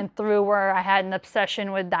phase I went through where I had an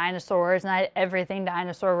obsession with dinosaurs and I had everything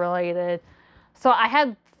dinosaur related. So I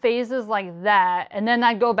had phases like that, and then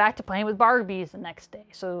I'd go back to playing with Barbies the next day.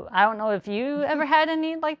 So I don't know if you ever had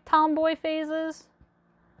any, like, tomboy phases.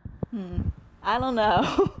 I don't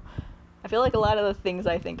know. I feel like a lot of the things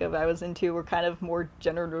I think of I was into were kind of more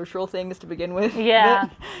gender neutral things to begin with. Yeah.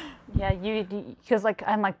 Yeah, because like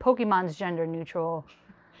I'm like Pokemon's gender neutral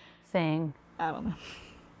thing. I don't know.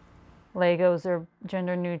 Legos are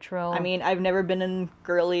gender neutral. I mean, I've never been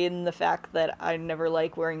girly in the fact that I never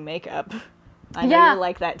like wearing makeup. I know Yeah. you're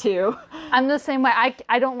like that too. I'm the same way.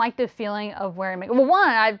 I don't like the feeling of wearing makeup. Well, one,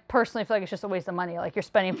 I personally feel like it's just a waste of money. Like you're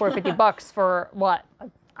spending $450 for what?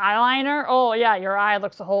 Eyeliner? Oh yeah, your eye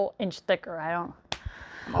looks a whole inch thicker. I don't.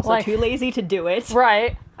 I'm also Like- too lazy to do it.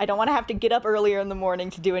 Right. I don't want to have to get up earlier in the morning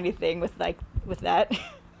to do anything with that.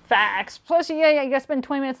 Facts. Plus, yeah, you gotta spend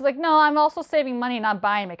 20 minutes. It's like, no, I'm also saving money not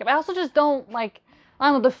buying makeup. I also just don't like, I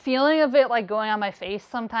don't know, the feeling of it like going on my face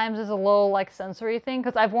sometimes is a little like sensory thing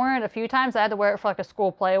because I've worn it a few times. I had to wear it for like a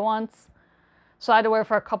school play once. So I had to wear it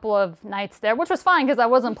for a couple of nights there, which was fine because I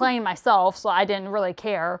wasn't playing myself, so I didn't really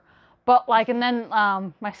care. But like, and then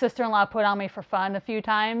my sister-in-law put on me for fun a few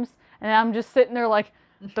times, and I'm just sitting there like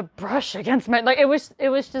the brush against my, like it was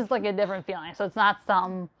just like a different feeling. So it's not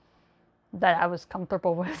something that I was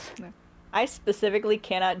comfortable with. I specifically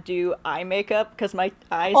cannot do eye makeup because my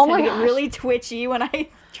eyes Oh tend my to get gosh. really twitchy when I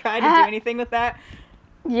try to do anything with that.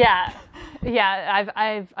 Yeah,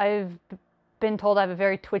 I've been told I have a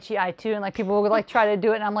very twitchy eye too, and like people would like try to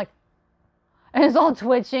do it, and I'm like, and it's all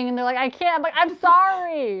twitching, and they're like, I can't. I'm like, I'm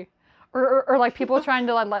sorry. Or like people trying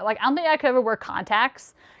to like I don't think I could ever wear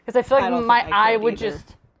contacts because I feel I like don't my think I eye could would either.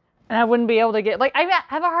 just, and I wouldn't be able to get like I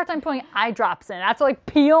have a hard time putting eye drops in. I have to like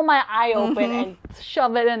peel my eye open and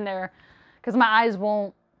shove it in there because my eyes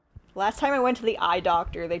won't. Last time I went to the eye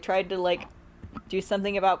doctor, they tried to like do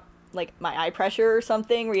something about like my eye pressure or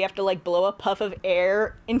something where you have to like blow a puff of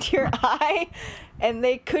air into your eye, and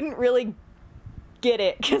they couldn't really get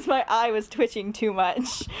it because my eye was twitching too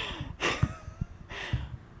much.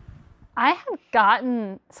 I have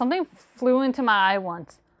gotten something flew into my eye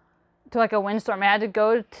once to like a windstorm. I had to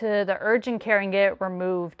go to the urgent care and get it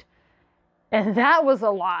removed. And that was a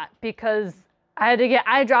lot because I had to get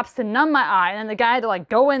eye drops to numb my eye. And then the guy had to like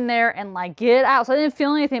go in there and like get it out. So I didn't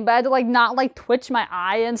feel anything, but I had to like not like twitch my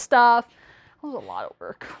eye and stuff. It was a lot of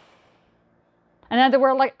work. And I had to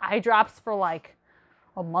wear like eye drops for like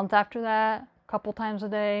a month after that, a couple times a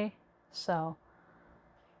day. So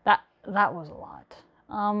that was a lot.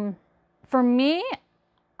 For me,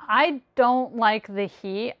 I don't like the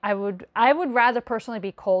heat. I would rather personally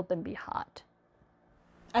be cold than be hot.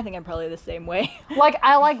 I think I'm probably the same way. Like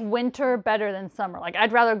I like winter better than summer. Like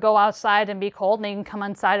I'd rather go outside and be cold and then you can come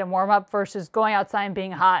inside and warm up versus going outside and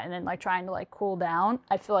being hot and then like trying to like cool down.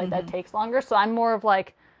 I feel like that takes longer. So I'm more of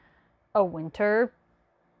like a winter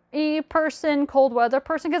person, cold weather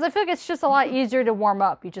person because I feel like it's just a lot easier to warm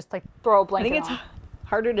up. You just like throw a I blanket think it's on.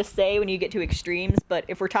 harder to say when you get to extremes, but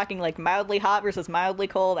if we're talking like mildly hot versus mildly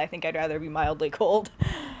cold, I think I'd rather be mildly cold.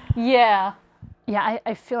 Yeah. Yeah,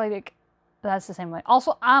 I feel like that's the same way.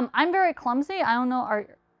 Also, I'm very clumsy. I don't know, are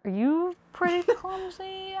you pretty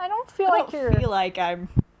clumsy? I don't feel I like don't you're... feel like I'm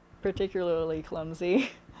particularly clumsy.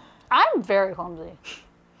 I'm very clumsy.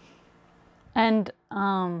 And,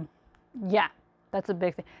 yeah, that's a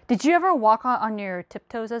big thing. Did you ever walk on your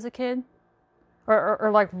tiptoes as a kid? Or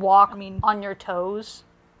like walk on your toes?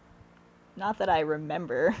 Not that I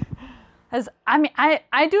remember. As I mean,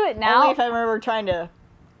 I do it now. Only if I remember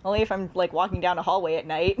only if I'm like walking down a hallway at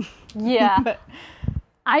night. Yeah. But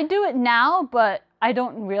I do it now, but I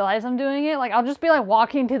don't realize I'm doing it. Like, I'll just be like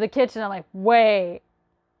walking to the kitchen. I'm like, wait.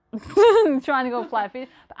 Trying to go flat feet.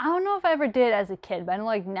 But I don't know if I ever did as a kid, but I know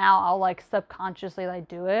like now I'll like subconsciously like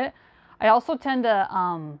do it. I also tend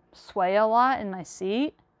to sway a lot in my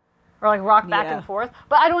seat. Or like rock back and forth.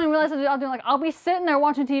 But I don't even realize I'll do like I'll be sitting there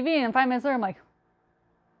watching TV and 5 minutes later I'm like,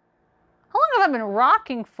 how long have I been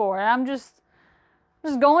rocking for? And I'm just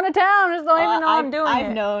going to town. Just don't even know I'm doing it.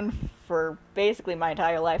 I've known for basically my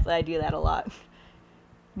entire life that I do that a lot.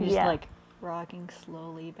 You're just like rocking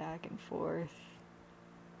slowly back and forth.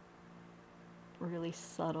 Really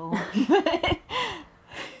subtle.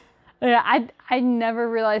 Yeah, I never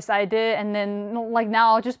realized I did, and then like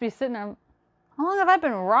now I'll just be sitting there. How long have I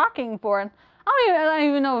been rocking for? And I don't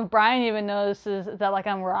even know if Brian even notices that like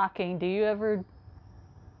I'm rocking. Do you ever?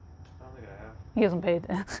 I don't think I have. He hasn't paid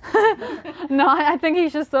attention. No, I think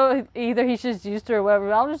he's just so either he's just used to it or whatever.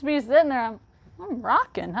 But I'll just be sitting there. I'm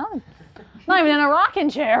rocking. I'm not even in a rocking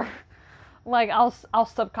chair. Like I'll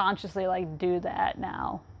subconsciously like do that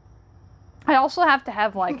now. I also have to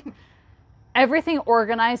have like everything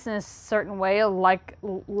organized in a certain way, like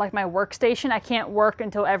my workstation. I can't work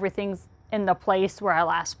until everything's in the place where I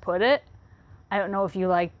last put it. I don't know if you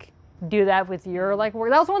like do that with your like work.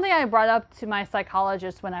 That was one thing I brought up to my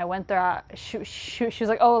psychologist when I went there. She was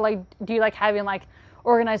like, oh, like, do you like having like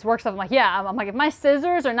organized work stuff? I'm like, yeah. I'm like, if my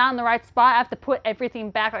scissors are not in the right spot, I have to put everything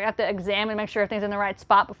back. Like, I have to examine, make sure everything's in the right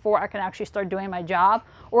spot before I can actually start doing my job,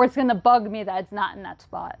 or it's gonna bug me that it's not in that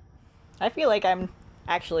spot. I feel like I'm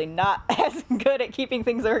actually not as good at keeping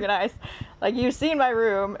things organized. Like, you've seen my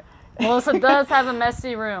room. Melissa does have a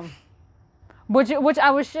messy room, which I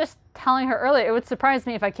was just telling her earlier. It would surprise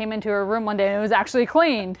me if I came into her room one day and it was actually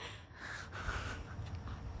cleaned.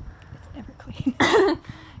 It's never clean.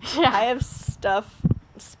 Yeah. I have stuff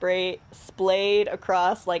splayed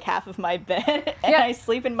across like half of my bed, and Yeah. I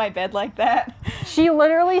sleep in my bed like that. She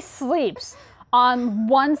literally sleeps on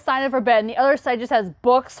one side of her bed, and the other side just has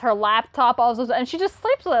books, her laptop, all those, and she just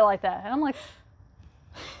sleeps with it like that. And I'm like,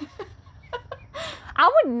 I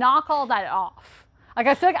would knock all that off. Like,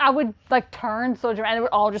 I feel like I would like turn so dramatic, and it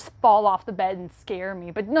would all just fall off the bed and scare me.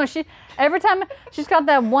 But no, every time she's got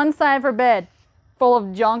that one side of her bed full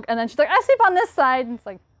of junk, and then she's like, I sleep on this side, and it's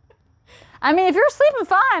like, I mean, if you're sleeping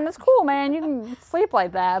fine, that's cool, man. You can sleep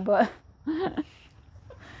like that, but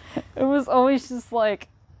it was always just like,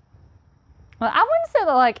 well, I wouldn't say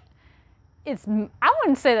that like I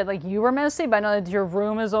wouldn't say that like you were messy, but I know that your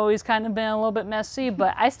room has always kind of been a little bit messy,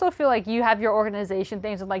 but I still feel like you have your organization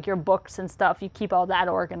things with like your books and stuff. You keep all that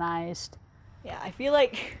organized. Yeah, I feel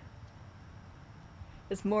like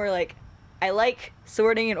it's more like I like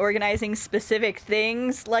sorting and organizing specific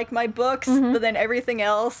things like my books, but then everything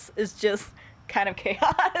else is just kind of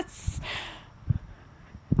chaos.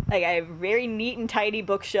 Like, I have very neat and tidy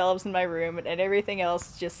bookshelves in my room, and everything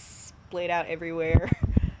else is just splayed out everywhere.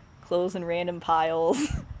 Clothes in random piles,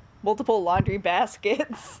 multiple laundry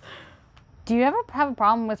baskets. Do you ever have a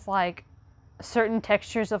problem with like certain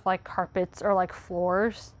textures of like carpets or like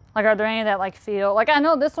floors? Like, are there any that like feel like, I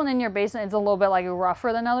know this one in your basement is a little bit like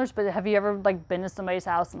rougher than others, but have you ever like been to somebody's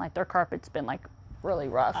house and like their carpet's been like really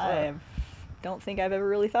rough? Don't think I've ever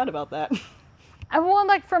really thought about that. Well,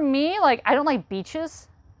 like for me, like I don't like beaches.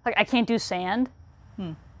 Like, I can't do sand.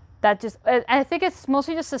 That just, I think it's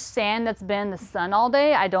mostly just the sand that's been in the sun all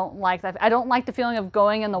day. I don't like that. I don't like the feeling of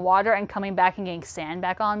going in the water and coming back and getting sand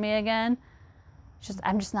back on me again.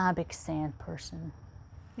 I'm just not a big sand person.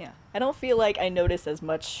 Yeah. I don't feel like I notice as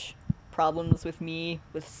much problems with me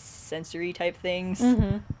with sensory type things.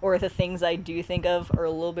 Or the things I do think of are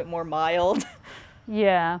a little bit more mild.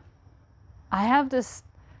 Yeah. I have this.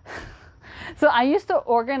 So I used to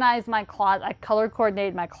organize my closet. I color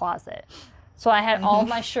coordinated my closet. So I had all of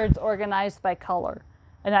my shirts organized by color.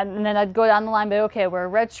 And then I'd go down the line, but okay, wear a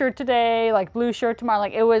red shirt today, like blue shirt tomorrow.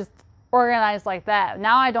 Like, it was organized like that.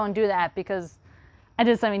 Now I don't do that because I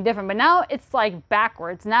did something different. But now it's like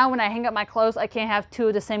backwards. Now when I hang up my clothes, I can't have two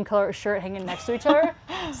of the same color shirt hanging next to each other.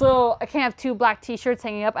 So I can't have two black t-shirts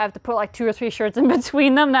hanging up. I have to put like 2 or 3 shirts in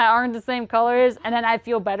between them that aren't the same colors. And then I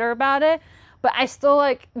feel better about it. But I still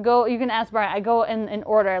like go, you can ask Brian, I go in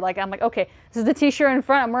order. Like, I'm like, okay, this is the t-shirt in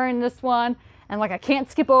front. I'm wearing this one. And like, I can't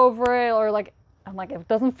skip over it, or like, I'm like, it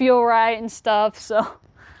doesn't feel right and stuff. So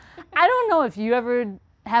I don't know if you ever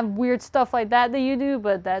have weird stuff like that you do,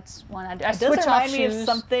 but that's one I do. I switch off shoes. It does remind me of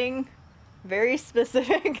something very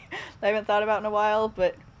specific that I haven't thought about in a while,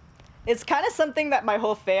 but it's kind of something that my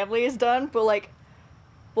whole family has done. But like,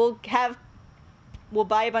 we'll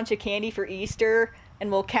buy a bunch of candy for Easter, and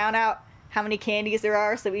we'll count out how many candies there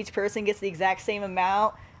are, so each person gets the exact same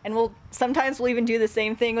amount. And sometimes we'll even do the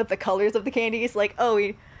same thing with the colors of the candies. Like,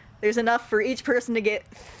 there's enough for each person to get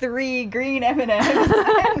 3 green M&Ms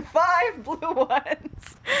and 5 blue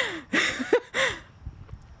ones.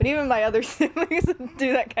 But even my other siblings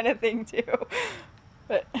do that kind of thing too.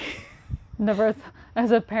 But never, as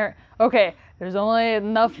a parent, okay, there's only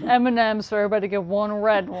enough M&Ms for everybody to get 1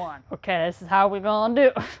 red one. Okay, this is how we're gonna do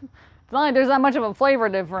it. It's not like there's not much of a flavor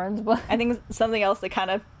difference, but I think something else that kind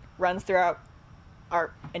of runs throughout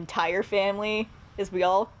our entire family is we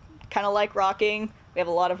all kind of like rocking. We have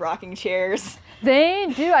a lot of rocking chairs. They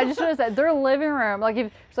do. I just noticed that their living room, like,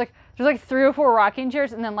 there's like 3 or 4 rocking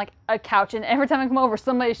chairs and then like a couch, and every time I come over,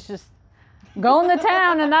 somebody's just going to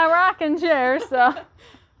town in that rocking chair. So I just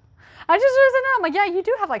noticed it now. I'm like, yeah, you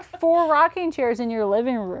do have like 4 rocking chairs in your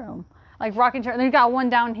living room, like rocking chair. And then you got one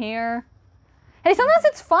down here. Hey, sometimes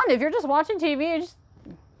it's fun if you're just watching TV. It just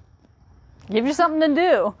gives you something to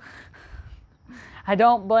do. I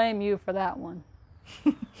don't blame you for that one.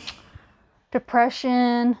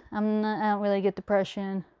 Depression. I don't really get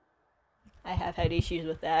depression. I have had issues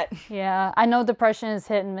with that. Yeah, I know depression is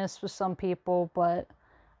hit and miss with some people, but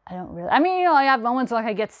I don't really. I mean, I have moments like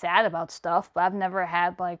I get sad about stuff, but I've never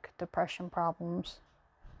had like depression problems.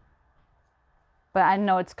 but I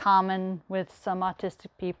know it's common with some autistic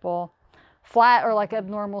people. Flat or like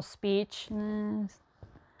abnormal speech. Don't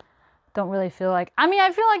really feel like. I mean,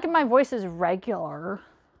 I feel like my voice is regular.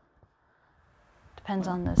 Depends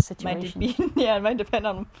on the situation. It might depend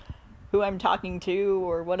on who I'm talking to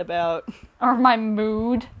or what about. Or my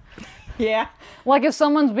mood. Yeah. Like if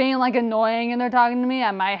someone's being like annoying and they're talking to me,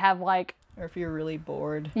 I might have like. Or if you're really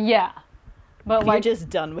bored. Yeah. But if like. you're just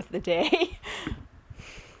done with the day.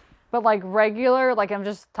 But like regular, like I'm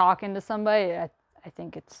just talking to somebody, I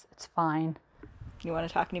think it's fine. You want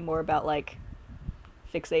to talk any more about like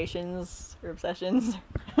fixations or obsessions?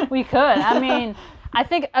 We could. I mean, I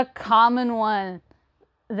think a common one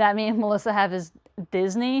that me and Melissa have is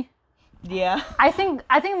Disney. Yeah. I think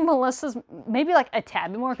Melissa's maybe like a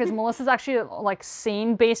tad bit more because Melissa's actually like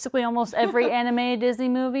seen basically almost every animated Disney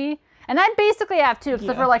movie. And I basically have too,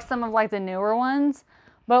 except for like some of like the newer ones.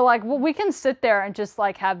 But like we can sit there and just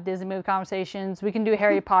like have Disney movie conversations. We can do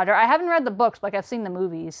Harry Potter. I haven't read the books, but like I've seen the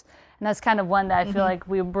movies. And that's kind of one that I feel like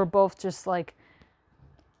we're both just like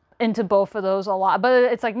into both of those a lot. But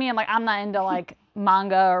it's like me, I'm not into like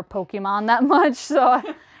manga or Pokemon that much. So I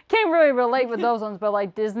can't really relate with those ones. But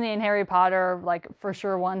like Disney and Harry Potter are like for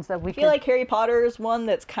sure ones that we I feel like Harry Potter is one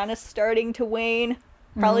that's kind of starting to wane.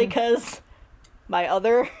 Probably because my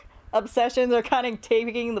other obsessions are kind of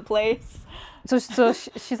taking the place. So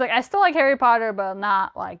she's like, I still like Harry Potter, but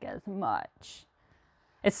not like as much.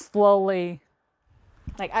 It's slowly.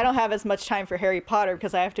 Like, I don't have as much time for Harry Potter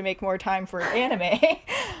because I have to make more time for anime.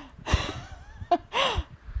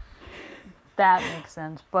 That makes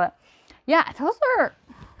sense. But yeah, those are,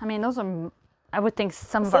 I would think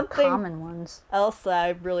some of our common ones. Else that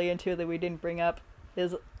I'm really into that we didn't bring up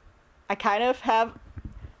is I kind of have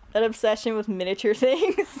an obsession with miniature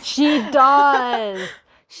things. She does.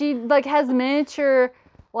 She like has miniature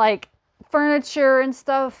like furniture and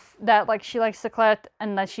stuff that like she likes to collect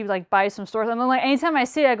and that she like buys from stores. And then like anytime I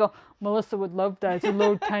see it, I go, Melissa would love that. It's a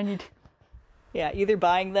little tiny. Yeah, either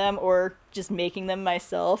buying them or just making them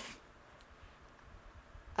myself.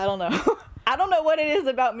 I don't know. I don't know what it is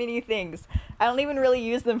about mini things. I don't even really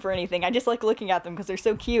use them for anything. I just like looking at them because they're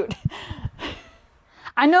so cute.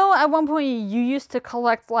 I know at one point you used to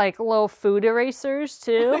collect like little food erasers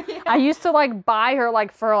too. Yeah. I used to like buy her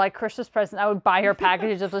like for like Christmas present. I would buy her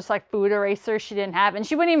packages of just like food erasers she didn't have, and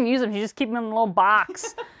she wouldn't even use them. She'd just keep them in a little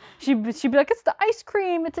box. She'd be like, "It's the ice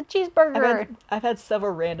cream. It's a cheeseburger." I've had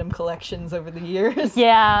several random collections over the years.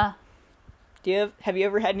 Yeah. Have you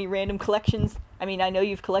ever had any random collections? I mean, I know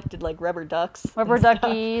you've collected like rubber ducks. Rubber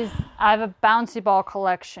duckies. I have a bouncy ball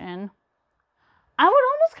collection. I would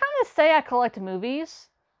almost kind of say I collect movies.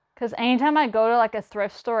 Because anytime I go to like a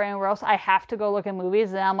thrift store or anywhere else, I have to go look at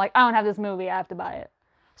movies. And I'm like, I don't have this movie. I have to buy it.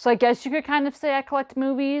 So I guess you could kind of say I collect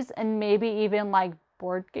movies and maybe even like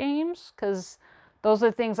board games. Because those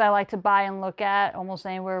are things I like to buy and look at almost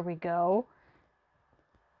anywhere we go.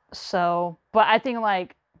 So, but I think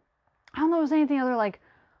like, I don't know if there's anything other like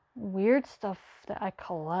weird stuff that I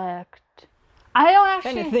collect. I don't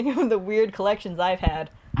actually... I'm trying to think of the weird collections I've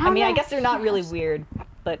had. I mean, I guess they're not really weird,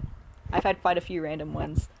 but I've had quite a few random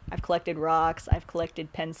ones. I've collected rocks, I've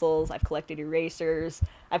collected pencils, I've collected erasers,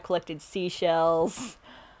 I've collected seashells.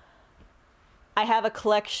 I have a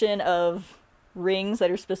collection of rings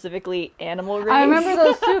that are specifically animal rings. I remember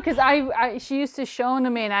those too, because she used to show them to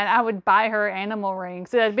me, and I would buy her animal rings.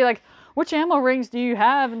 So I'd be like, which animal rings do you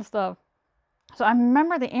have and stuff? So I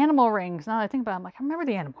remember the animal rings. Now that I think about it, I'm like, I remember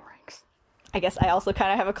the animal rings. I guess I also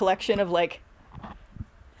kind of have a collection of like,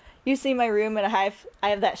 you see my room and I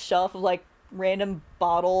have that shelf of like random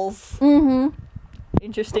bottles. Mm-hmm.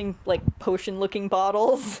 Interesting like potion looking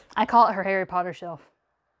bottles. I call it her Harry Potter shelf.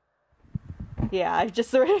 Yeah, I've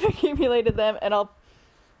just sort of accumulated them and I'll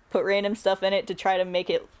put random stuff in it to try to make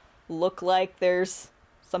it look like there's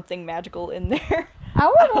something magical in there. I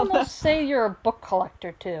would almost say you're a book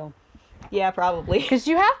collector too. Yeah, probably. Because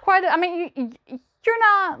you have you're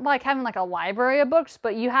not like having like a library of books,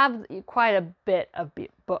 but you have quite a bit of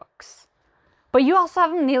books. But you also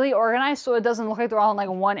have them neatly organized so it doesn't look like they're all in like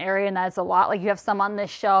one area and that's a lot. Like you have some on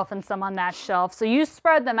this shelf and some on that shelf. So you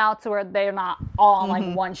spread them out to where they're not all on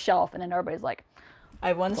like one shelf and then everybody's like... I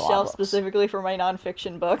have one shelf specifically for my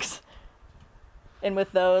nonfiction books. And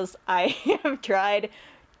with those, I have tried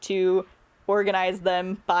to organize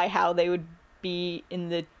them by how they would be in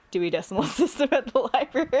the Dewey Decimal System at the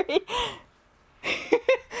library.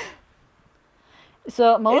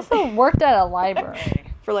 So Melissa worked at a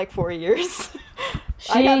library for like 4 years.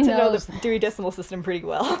 I got to know the Dewey Decimal System pretty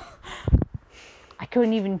well. I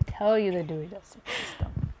couldn't even tell you the Dewey Decimal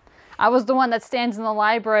System. I was the one that stands in the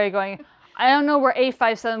library going, I don't know where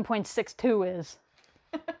 857.62 is.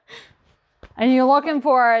 And you're looking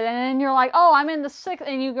for it, and then you're like, oh, I'm in the 6th,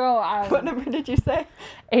 and you go, What number did you say?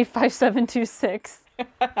 85726.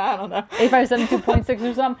 I don't know. 8572.6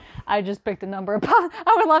 or something. I just picked a number.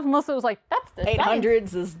 I would laugh. Melissa was like, that's the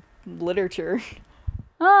 800s is literature.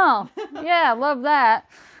 Oh, yeah, love that.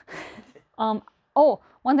 One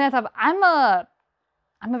thing I thought,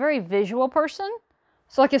 I'm a very visual person.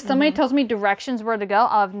 So like if somebody tells me directions where to go,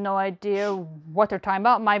 I have no idea what they're talking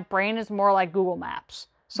about. My brain is more like Google Maps.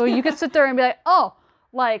 So you could sit there and be like, oh,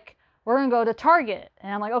 like we're going to go to Target.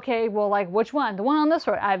 And I'm like, okay, well, like which one? The one on this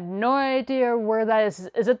road. I have no idea where that is.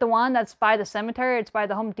 Is it the one that's by the cemetery? It's by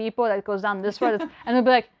the Home Depot that goes down this road. And they'll be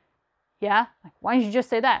like, yeah, like, why didn't you just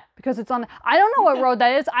say that? Because it's on, I don't know what road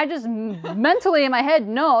that is. I just mentally in my head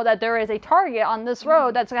know that there is a Target on this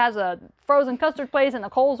road that has a frozen custard place and the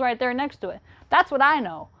Kohl's right there next to it. That's what I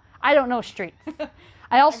know. I don't know streets.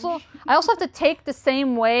 I also have to take the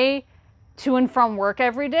same way to and from work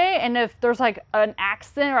every day. And if there's like an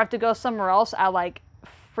accident or I have to go somewhere else, I like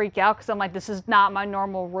freak out because I'm like, this is not my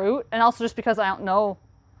normal route. And also just because I don't know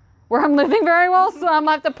where I'm living very well, so I'm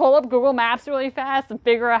gonna have to pull up Google Maps really fast and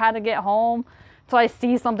figure out how to get home until I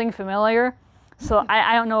see something familiar. So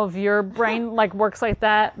I don't know if your brain like works like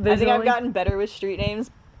that visually. I think I've gotten better with street names.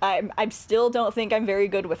 I still don't think I'm very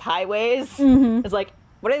good with highways. It's like,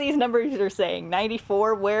 what are these numbers you're saying?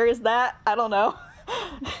 94, where is that? I don't know.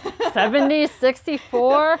 70,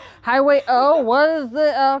 64, Highway O, what is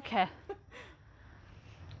the, okay.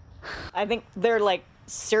 I think they're like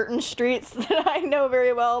certain streets that I know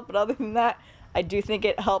very well, but other than that, I do think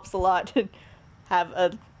it helps a lot to have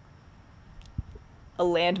a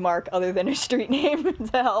landmark other than a street name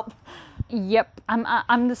to help. Yep,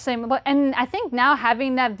 I'm the same. And I think now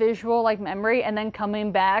having that visual like memory and then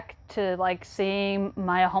coming back to like seeing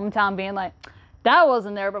my hometown being like, that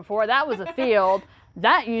wasn't there before, that was a field,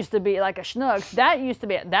 that used to be like a schnucks, that didn't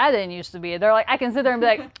used to be. They're like, I can sit there and be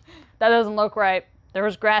like, that doesn't look right. There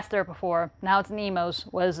was grass there before. Now it's an emos.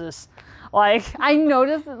 What is this? Like I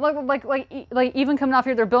noticed, like even coming off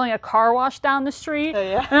here, they're building a car wash down the street. Oh,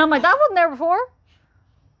 yeah. And I'm like, that wasn't there before.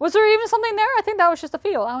 Was there even something there? I think that was just a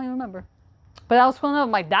field. I don't even remember. But I was pulling up,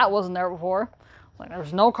 I'm like, that wasn't there before. Like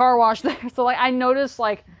there's no car wash there. So like I noticed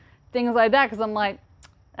like things like that because I'm like,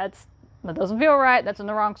 that doesn't feel right. That's in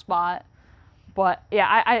the wrong spot. But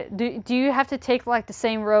yeah, do you have to take like the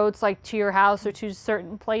same roads like to your house or to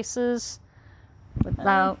certain places?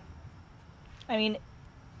 Without, I mean,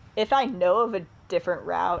 if I know of a different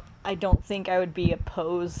route, I don't think I would be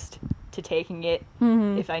opposed to taking it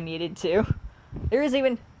if I needed to. There was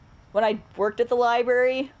even when I worked at the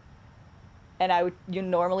library and you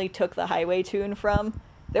normally took the highway to and from,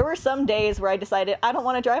 there were some days where I decided I don't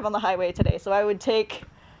want to drive on the highway today, so I would take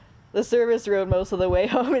the service road most of the way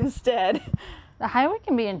home instead. The highway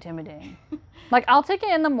can be intimidating. Like, I'll take it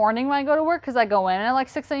in the morning when I go to work because I go in at like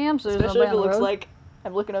 6 a.m. So there's especially nobody if it on the looks road. like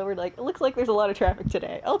I'm looking over like it looks like there's a lot of traffic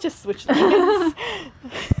today. I'll just switch lanes.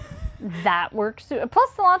 That works too. Plus,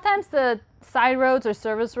 a lot of times the side roads or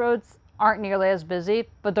service roads aren't nearly as busy,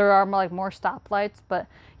 but there are more stoplights. But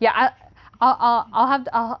yeah,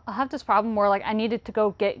 I'll have this problem where like I needed to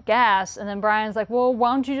go get gas, and then Brian's like, well,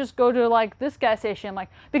 why don't you just go to like this gas station? I'm like,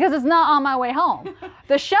 because it's not on my way home.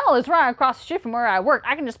 The Shell is right across the street from where I work.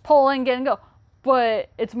 I can just pull in, get and go. But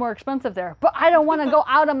it's more expensive there. But I don't want to go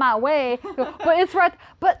out of my way. But it's right.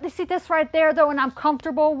 But see this right there though, and I'm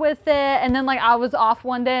comfortable with it. And then like I was off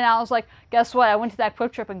one day, and I was like, guess what? I went to that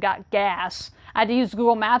Quick Trip and got gas. I had to use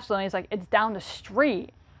Google Maps though, and he's like, it's down the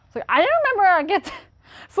street. It's like I didn't remember how to get to.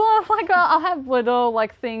 So I'm like, I'll have little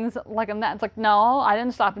like things like I'm that. It's like, no, I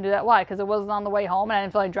didn't stop and do that. Why? Because it wasn't on the way home, and I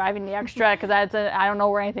didn't feel like driving the extra because I don't know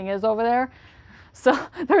where anything is over there. So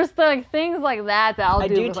there's like things like that I'll do. I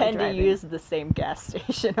do with, tend like, to use the same gas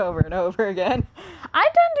station over and over again. I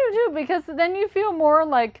tend to too because then you feel more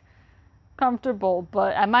like comfortable.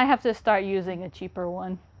 But I might have to start using a cheaper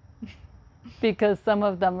one because some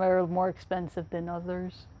of them are more expensive than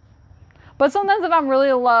others. But sometimes if I'm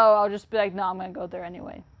really low, I'll just be like, no, I'm going to go there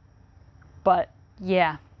anyway. But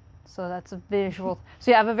yeah, so that's a visual.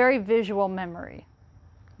 So yeah, I have a very visual memory.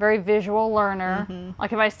 Very visual learner.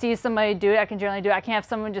 Like if I see somebody do it, I can generally do it. I can't have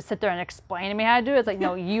someone just sit there and explain to me how to do it. It's like,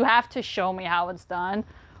 no, you have to show me how it's done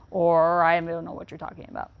or I don't know what you're talking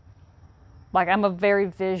about. Like I'm a very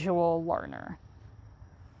visual learner.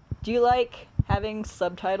 Do you like having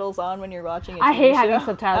subtitles on when you're watching a I TV hate show? having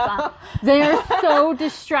subtitles on. They're so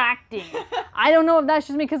distracting. I don't know if that's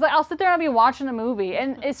just me because like I'll sit there and I'll be watching a movie,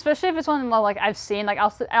 and especially if it's one like I've seen, like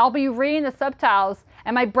I'll be reading the subtitles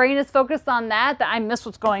and my brain is focused on that I miss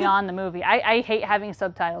what's going on in the movie. I hate having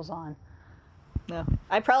subtitles on. No,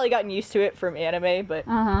 I've probably gotten used to it from anime, but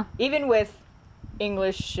even with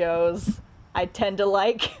English shows, I tend to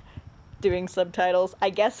like doing subtitles. I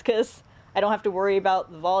guess because I don't have to worry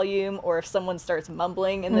about the volume or if someone starts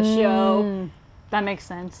mumbling in the show. That makes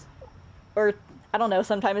sense. Or, I don't know,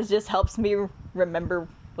 sometimes it just helps me remember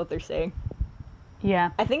what they're saying.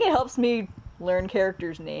 Yeah. I think it helps me learn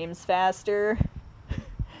characters' names faster.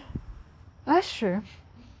 That's true.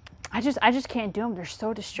 I just can't do them. They're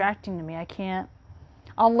so distracting to me. I can't.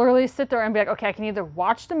 I'll literally sit there and be like, okay, I can either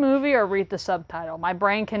watch the movie or read the subtitle. My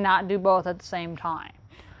brain cannot do both at the same time.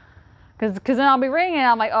 Because then I'll be reading it and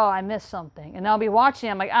I'm like, oh, I missed something. And then I'll be watching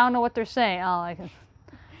it, I'm like, I don't know what they're saying.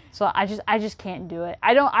 So I just can't do it.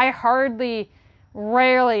 I hardly,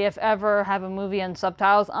 rarely, if ever, have a movie in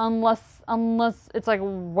subtitles unless it's like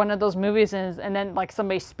one of those movies and then like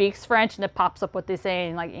somebody speaks French and it pops up what they say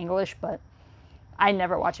in like English, but I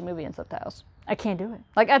never watch a movie in subtitles. I can't do it.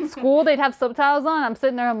 Like at school, they'd have subtitles on. I'm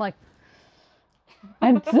sitting there, I'm like,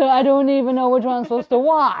 I don't even know which one I'm supposed to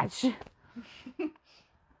watch.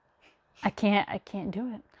 I can't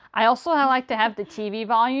do it. I also like to have the TV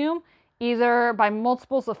volume either by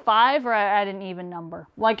multiples of 5 or at an even number.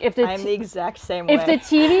 Like if I'm the exact same way. If the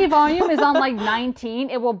TV volume is on like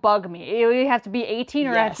 19, it will bug me. It would have to be 18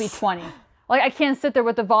 or it has to be 20. Like I can't sit there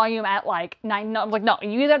with the volume at like 9. No, I'm like, no,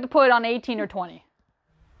 you either have to put it on 18 or 20.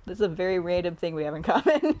 This is a very random thing we have in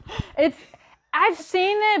common. I've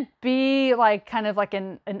seen it be like kind of like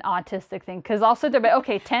an autistic thing because I'll sit there, but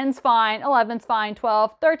okay, 10's fine, 11's fine,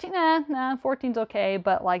 12, 13, 14's okay,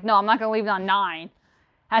 but like no, I'm not gonna leave it on 9.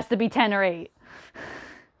 Has to be 10 or 8.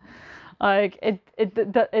 Like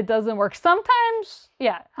it doesn't work. Sometimes,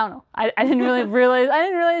 yeah, I don't know. I didn't really realize. I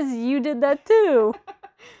didn't realize you did that too.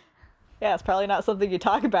 Yeah, it's probably not something you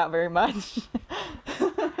talk about very much.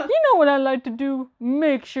 You know what I like to do?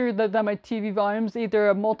 Make sure that my TV volume's either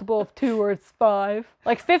a multiple of 2 or it's 5.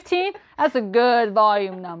 Like 15, that's a good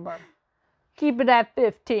volume number. Keep it at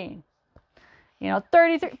 15.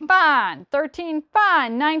 33, fine. 13,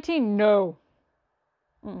 fine. 19, no.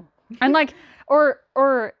 And like, or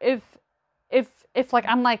if like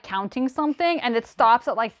I'm like counting something and it stops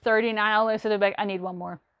at like 39, I'll listen to like I need one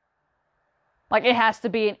more. Like it has to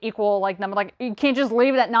be an equal like number. Like you can't just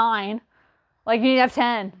leave it at 9. Like you need to have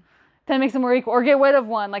 10. 10 makes them more equal. Or get rid of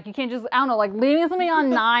one. Like you can't just, I don't know, like leaving something on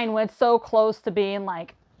 9 when it's so close to being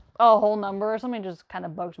like a whole number or something just kind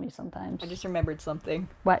of bugs me sometimes. I just remembered something.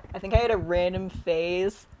 What? I think I had a random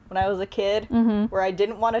phase when I was a kid where I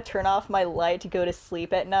didn't want to turn off my light to go to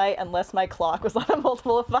sleep at night unless my clock was on a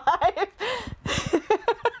multiple of 5.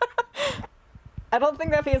 I don't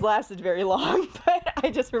think that phase lasted very long, but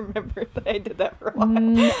I just remembered that I did that for a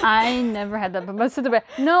while. I never had that, but most of the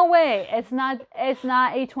no way, it's not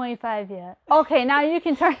 8:25 yet. Okay, now you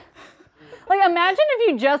can turn. Like imagine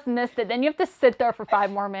if you just missed it, then you have to sit there for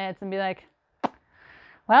 5 more minutes and be like,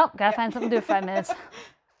 well, gotta find something to do for 5 minutes.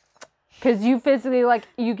 Because you physically like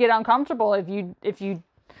you get uncomfortable if you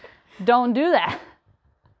don't do that.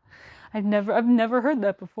 I've never heard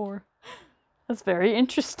that before. That's very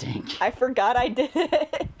interesting. I forgot I did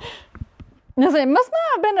it. It must not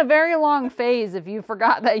have been a very long phase if you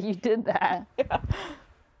forgot that you did that. Yeah.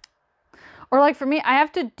 Or like for me, I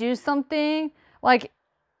have to do something like,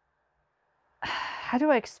 how do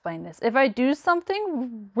I explain this? If I do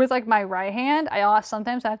something with like my right hand, I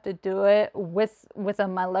sometimes have to do it with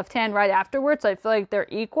my left hand right afterwards. So I feel like they're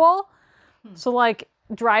equal. So like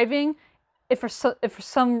driving, if for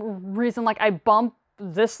some reason like I bump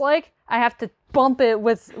this leg, I have to bump it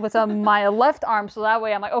with my left arm, so that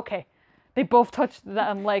way I'm like, okay, they both touch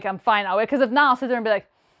that leg, I'm fine. Because if not, I'll sit there and be like,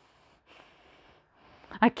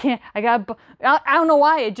 I can't, I don't know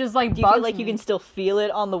why, it just like Do you feel like you can still feel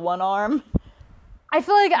it on the one arm? I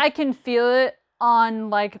feel like I can feel it on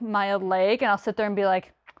like my leg, and I'll sit there and be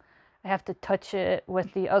like, I have to touch it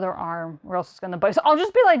with the other arm or else it's gonna bite. So I'll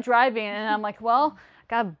just be like driving and I'm like, well,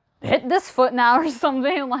 gotta hit this foot now or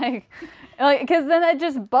something, like because then it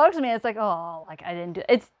just bugs me. It's like, oh, like I didn't do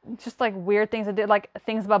it's just like weird things I did, like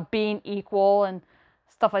things about being equal and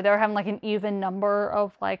stuff like that, or having like an even number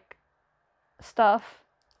of like stuff.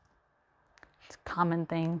 It's a common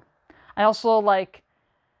thing. I also like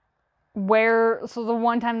so the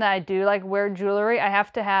one time that I do like wear jewelry, I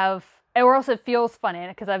have to have, or else it feels funny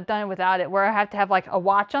because I've done it without it, where I have to have like a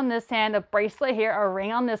watch on this hand, a bracelet here, a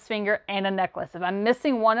ring on this finger, and a necklace. If I'm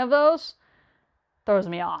missing one of those, throws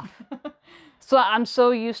me off. So I'm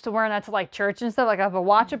so used to wearing that to like church and stuff. Like I have a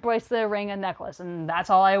watch, a bracelet, a ring, a necklace, and that's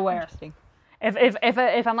all I wear. Interesting.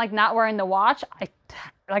 If I'm like not wearing the watch,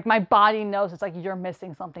 like my body knows it's like you're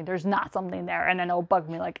missing something. There's not something there, and then it'll bug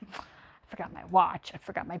me like, I forgot my watch, I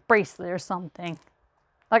forgot my bracelet or something.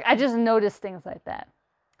 Like I just notice things like that.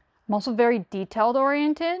 I'm also very detailed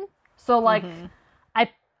oriented. So like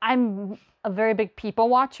I'm a very big people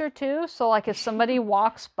watcher too. So like if somebody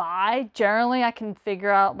walks by, generally I can figure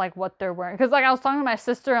out like what they're wearing. Because like I was talking to my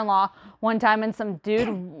sister-in-law one time and some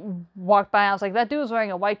dude walked by and I was like, that dude was wearing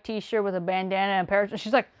a white t-shirt with a bandana and a pair of...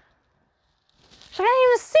 She's like, I didn't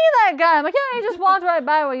even see that guy. I'm like, yeah, he just walked right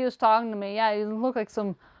by while he was talking to me. Yeah, he looked like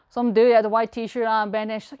some dude. He had a white t-shirt on, a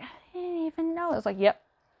bandana. She's like, I didn't even know. I was like, yep.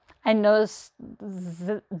 I notice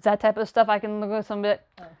that type of stuff. I can look at some bit.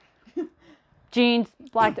 Jeans,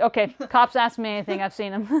 black. Okay, cops ask me anything. I've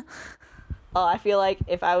seen them. Oh, I feel like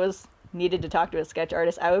if I was needed to talk to a sketch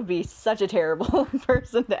artist, I would be such a terrible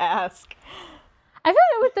person to ask. I feel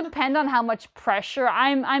like it would depend on how much pressure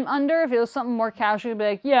I'm under. If it was something more casual, I'd be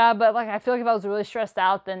like, yeah, but like I feel like if I was really stressed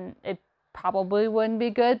out, then it probably wouldn't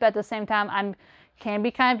be good. But at the same time, can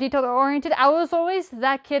be kind of detail oriented. I was always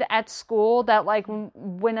that kid at school that like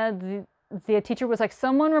when the teacher was like,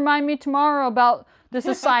 someone remind me tomorrow about this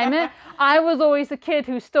assignment. I was always the kid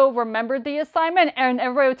who still remembered the assignment, and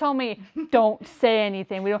everybody would tell me, don't say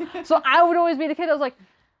anything. So I would always be the kid that was like,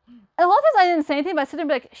 a lot of times I didn't say anything, but I'd sit there and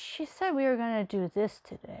be like, she said we were going to do this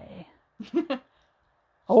today.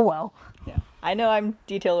 Oh, well. Yeah. I know I'm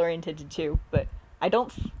detail oriented too, but I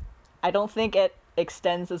don't think it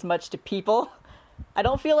extends as much to people. I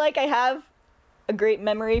don't feel like I have a great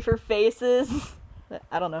memory for faces.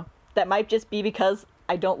 I don't know. That might just be because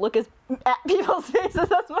I don't look at people's faces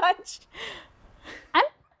as much. I'm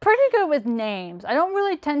pretty good with names. I don't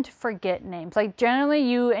really tend to forget names. Like generally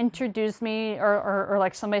you introduce me or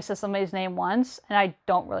like somebody says somebody's name once and I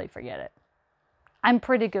don't really forget it. I'm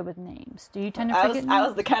pretty good with names. Do you tend to forget names? I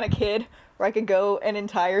was the kind of kid where I could go an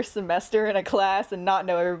entire semester in a class and not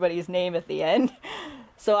know everybody's name at the end.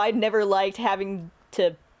 So I never liked having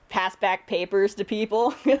to pass back papers to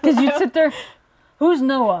people. Because you'd sit there, who's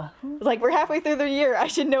Noah? Like, we're halfway through the year. I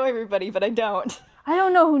should know everybody, but I don't. I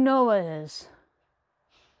don't know who Noah is.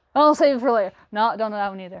 I'll save it for later. No, don't know that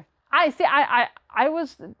one either. I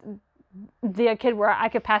was the kid where I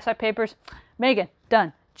could pass out papers. Megan,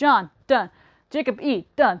 done. John, done. Jacob E,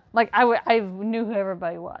 done. Like, I knew who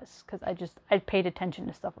everybody was because I paid attention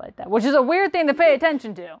to stuff like that, which is a weird thing to pay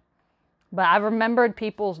attention to. But I remembered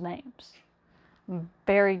people's names. I'm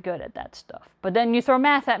very good at that stuff. But then you throw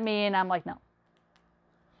math at me and I'm like, no.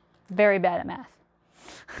 Very bad at math.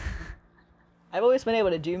 I've always been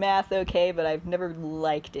able to do math okay, but I've never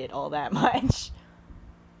liked it all that much.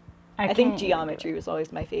 I think geometry was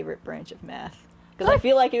always my favorite branch of math. Because I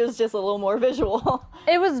feel like it was just a little more visual.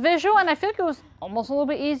 It was visual, and I feel like it was almost a little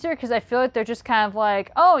bit easier because I feel like they're just kind of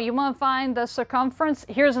like, oh, you want to find the circumference?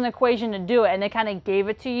 Here's an equation to do it. And they kind of gave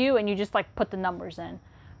it to you, and you just like put the numbers in.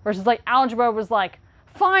 Versus like algebra was like,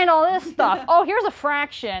 find all this stuff. Oh, here's a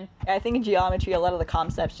fraction. I think in geometry, a lot of the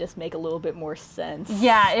concepts just make a little bit more sense.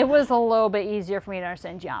 Yeah, it was a little bit easier for me to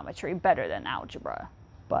understand geometry better than algebra.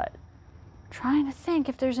 But trying to think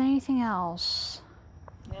if there's anything else.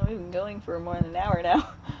 Yeah, we've been going for more than an hour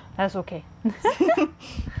now. That's okay.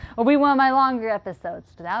 It'll be one of my longer episodes,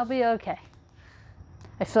 but that'll be okay.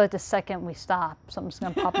 I feel like the second we stop, something's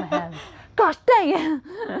going to pop in my head. Gosh dang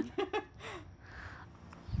it!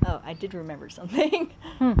 Oh, I did remember something.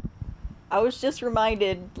 I was just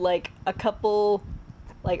reminded, like,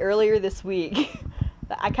 earlier this week,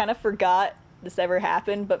 that I kind of forgot this ever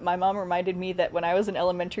happened, but my mom reminded me that when I was in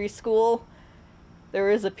elementary school, there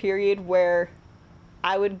was a period where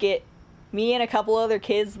me and a couple other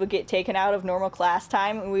kids would get taken out of normal class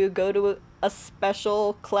time, and we would go to a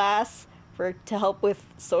special class to help with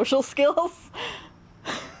social skills.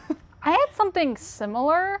 I had something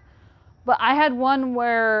similar, but I had one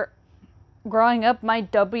where growing up, my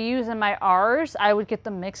W's and my R's, I would get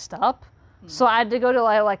them mixed up. So I had to go to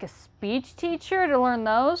like a speech teacher to learn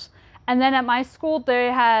those. And then at my school,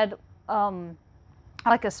 they had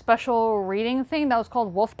like a special reading thing that was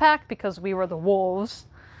called Wolfpack because we were the wolves.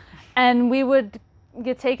 And we would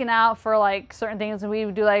get taken out for like certain things and we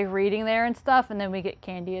would do like reading there and stuff, and then we get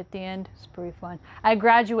candy at the end. It's pretty fun. I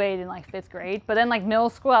graduated in like 5th grade, but then like middle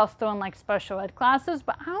school I was still in like special ed classes,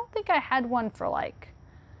 but I don't think I had one for like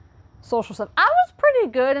social stuff. I was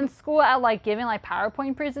pretty good in school at like giving like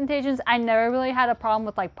PowerPoint presentations. I never really had a problem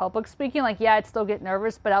with like public speaking. Like, yeah, I'd still get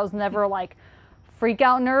nervous, but I was never like freak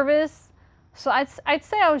out nervous. So I'd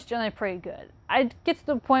say I was generally pretty good. I'd get to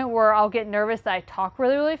the point where I'll get nervous that I talk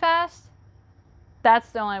really, really fast.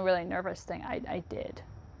 That's the only really nervous thing I did.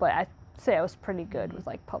 But I'd say I was pretty good with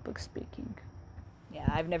like public speaking. Yeah,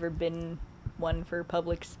 I've never been one for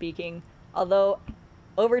public speaking. Although,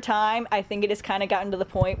 over time, I think it has kind of gotten to the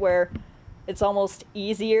point where it's almost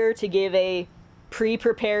easier to give a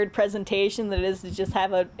pre-prepared presentation than it is to just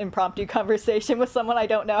have an impromptu conversation with someone I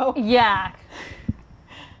don't know. Yeah.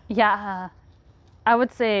 Yeah. I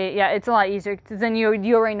would say, yeah, it's a lot easier because then you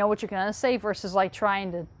already know what you're gonna say versus like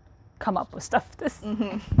trying to come up with stuff.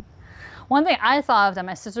 One thing I thought of that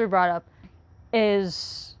my sister brought up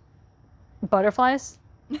is butterflies.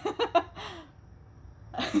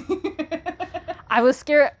 I was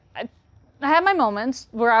scared. I had my moments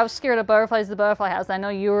where I was scared of butterflies at the butterfly house. I know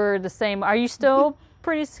you were the same. Are you still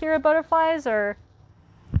pretty scared of butterflies, or?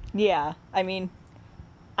 Yeah, I mean,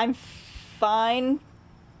 I'm fine.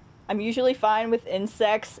 I'm usually fine with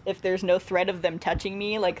insects if there's no threat of them touching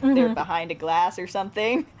me, like they're behind a glass or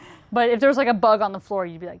something. But if there's like a bug on the floor,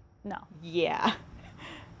 you'd be like, no. Yeah.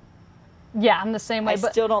 Yeah, I'm the same way. I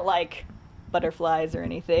still don't like butterflies or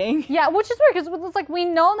anything. Yeah, which is weird because it's like we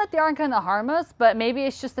know that they aren't going to harm us, but maybe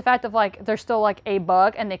it's just the fact of like they're still like a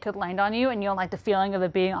bug and they could land on you and you don't like the feeling of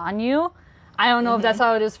it being on you. I don't know if that's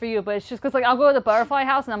how it is for you, but it's just because like I'll go to the butterfly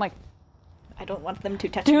house and I'm like, I don't want them to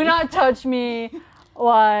touch me. Do not touch me.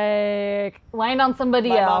 Like, land on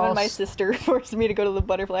somebody else. My mom and my sister forced me to go to the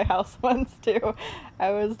butterfly house once, too.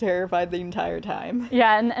 I was terrified the entire time.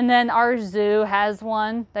 Yeah, and then our zoo has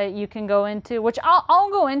one that you can go into, which I'll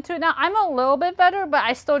go into. Now, I'm a little bit better, but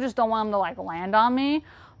I still just don't want them to, like, land on me.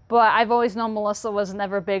 But I've always known Melissa was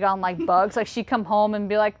never big on, like, bugs. Like, she'd come home and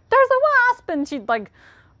be like, there's a wasp! And she'd, like,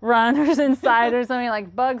 run or inside or something.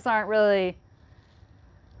 Like, bugs aren't really...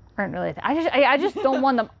 I just don't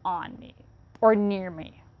want them on me. Or near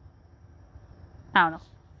me. I don't know.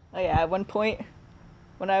 Oh yeah, at one point,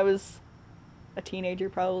 when I was a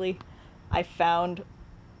teenager probably, I found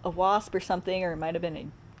a wasp or something, or it might have been a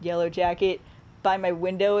yellow jacket, by my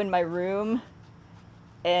window in my room,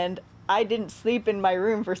 and I didn't sleep in my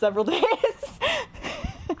room for several days.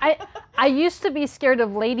 I used to be scared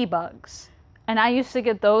of ladybugs, and I used to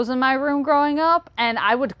get those in my room growing up, and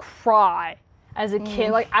I would cry as a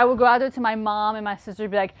kid. Like, I would go out there to my mom and my sister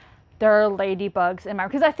and be like, there are ladybugs in my room.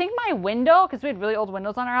 Because I think my window, because we had really old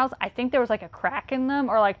windows on our house, I think there was like a crack in them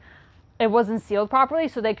or like it wasn't sealed properly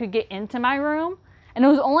so they could get into my room. And it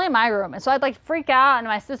was only in my room. And so I'd like freak out and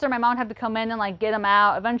my sister and my mom had to come in and like get them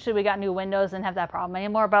out. Eventually we got new windows and didn't have that problem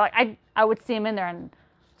anymore. But like I would see them in there and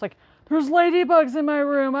it's like, there's ladybugs in my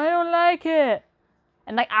room. I don't like it.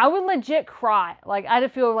 And like I would legit cry. Like I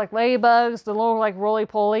had feel like ladybugs, the little like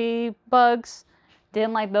roly-poly bugs.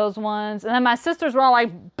 Didn't like those ones. And then my sisters were all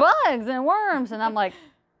like, bugs and worms. And I'm like,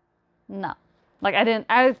 no. Like,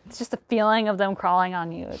 it's just a feeling of them crawling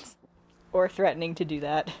on you. It's... Or threatening to do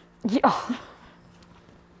that. Yeah.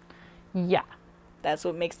 Yeah. That's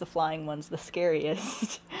what makes the flying ones the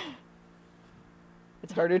scariest.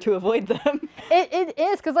 It's harder to avoid them. It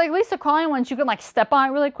is, because like at least the crawling ones, you can like step on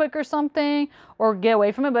it really quick or something, or get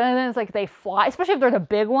away from it. But then it's like they fly, especially if they're the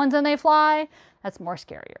big ones and they fly. That's more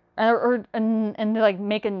scarier. And they like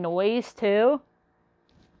make a noise too.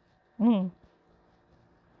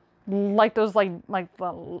 Like those like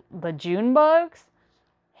the June bugs.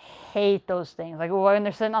 Hate those things. Like when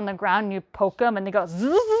they're sitting on the ground and you poke them and they go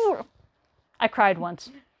zzz. I cried once.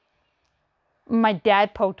 My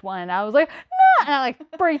dad poked one and I was like, nah! And I like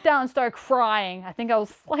freaked out and started crying. I think I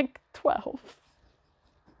was like 12.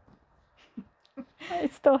 I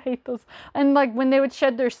still hate those. And like when they would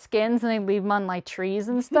shed their skins and they leave them on like trees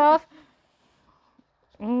and stuff.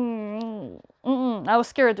 I was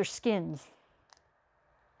scared of their skins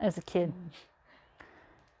as a kid.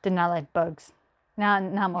 Did not like bugs. Now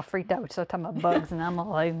I'm all freaked out. We start talking about bugs and I'm all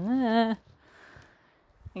like, nah.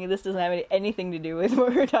 This doesn't have anything to do with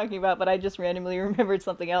what we're talking about, but I just randomly remembered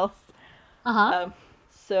something else.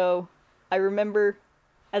 So I remember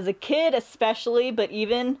as a kid especially, but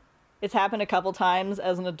even it's happened a couple times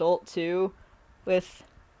as an adult too, with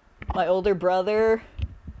my older brother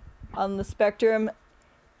on the spectrum.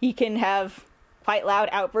 He can have quite loud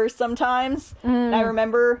outbursts sometimes. And I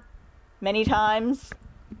remember many times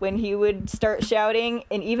when he would start shouting,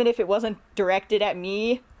 and even if it wasn't directed at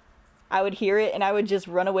me, I would hear it and I would just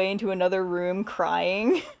run away into another room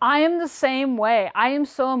crying. I am the same way. I am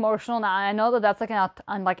so emotional now. And I know that that's like an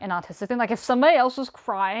autistic thing. Like if somebody else was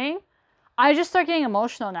crying, I just start getting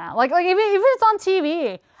emotional now. Like even if it's on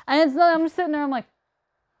TV and it's I'm sitting there, I'm like,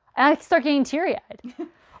 and I start getting teary-eyed.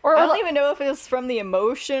 Or I don't even know if it was from the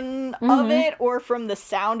emotion of it or from the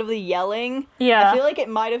sound of the yelling. Yeah. I feel like it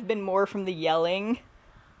might have been more from the yelling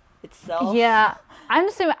itself. Yeah. I'm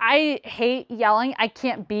the same. I hate yelling. I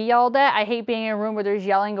can't be yelled at. I hate being in a room where there's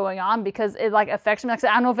yelling going on because it like affects me. Like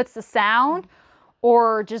I don't know if it's the sound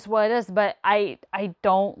or just what it is, but I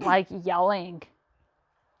don't like yelling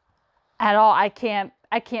at all. I can't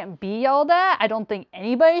be yelled at. I don't think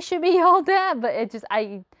anybody should be yelled at, but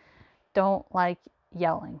I don't like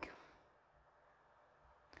yelling.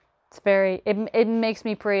 It's it makes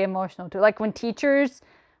me pretty emotional too. Like when teachers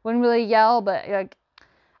wouldn't really yell, but like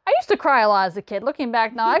I used to cry a lot as a kid. Looking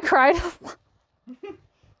back now, I cried a lot. I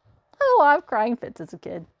had a lot of crying fits as a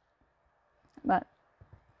kid. But,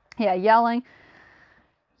 yeah, yelling.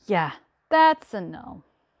 Yeah, that's a no.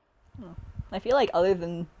 I feel like other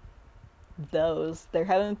than those, there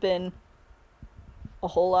haven't been a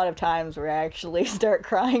whole lot of times where I actually start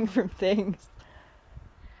crying from things.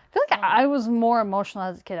 I feel like I was more emotional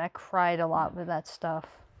as a kid. I cried a lot with that stuff.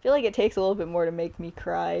 I feel like it takes a little bit more to make me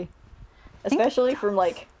cry. Especially from,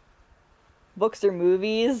 like, books or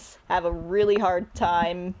movies have a really hard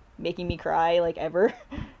time making me cry, like, ever.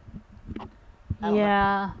 I don't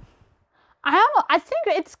know. I don't know. I think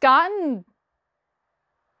it's gotten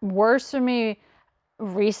worse for me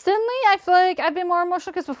recently. I feel like I've been more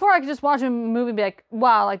emotional because before I could just watch a movie and be like,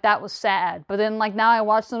 wow, like that was sad. But then like now I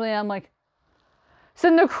watch something and I'm like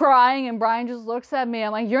sitting there crying and Brian just looks at me.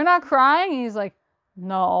 I'm like, you're not crying? And he's like,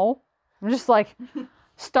 no. I'm just like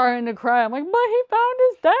starting to cry. I'm like, but he found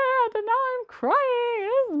his dad and now I'm crying.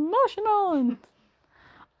 It's emotional and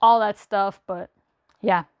all that stuff. But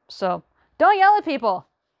yeah, so don't yell at people.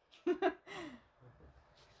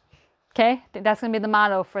 Okay? I think that's going to be the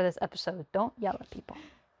motto for this episode. Don't yell at people.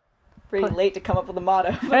 Pretty late to come up with a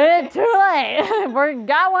motto. It's too late. We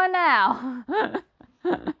got one now.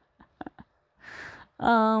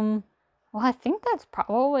 Well, I think that's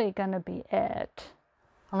probably going to be it.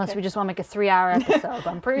 Unless we just want to make a 3-hour episode. But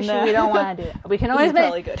I'm pretty sure we don't want to do that. We can always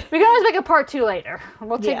make a part 2 later.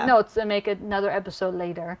 We'll take notes and make another episode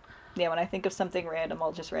later. Yeah, when I think of something random,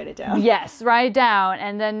 I'll just write it down. Yes, write it down.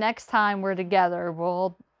 And then next time we're together,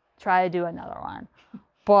 we'll try to do another one.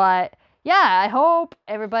 But yeah, I hope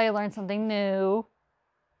everybody learned something new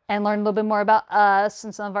and learned a little bit more about us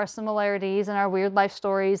and some of our similarities and our weird life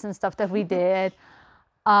stories and stuff that we did.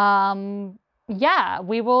 Yeah,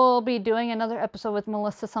 we will be doing another episode with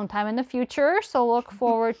Melissa sometime in the future, so look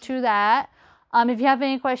forward to that. If you have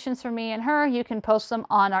any questions for me and her, you can post them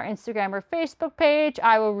on our Instagram or Facebook page.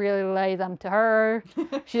 I will relay them to her.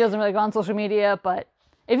 She doesn't really go on social media, but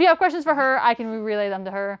if you have questions for her, I can relay them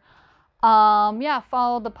to her. Yeah,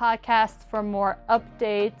 follow the podcast for more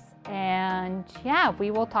updates. And yeah,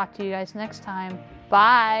 we will talk to you guys next time.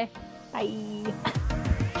 Bye. Bye.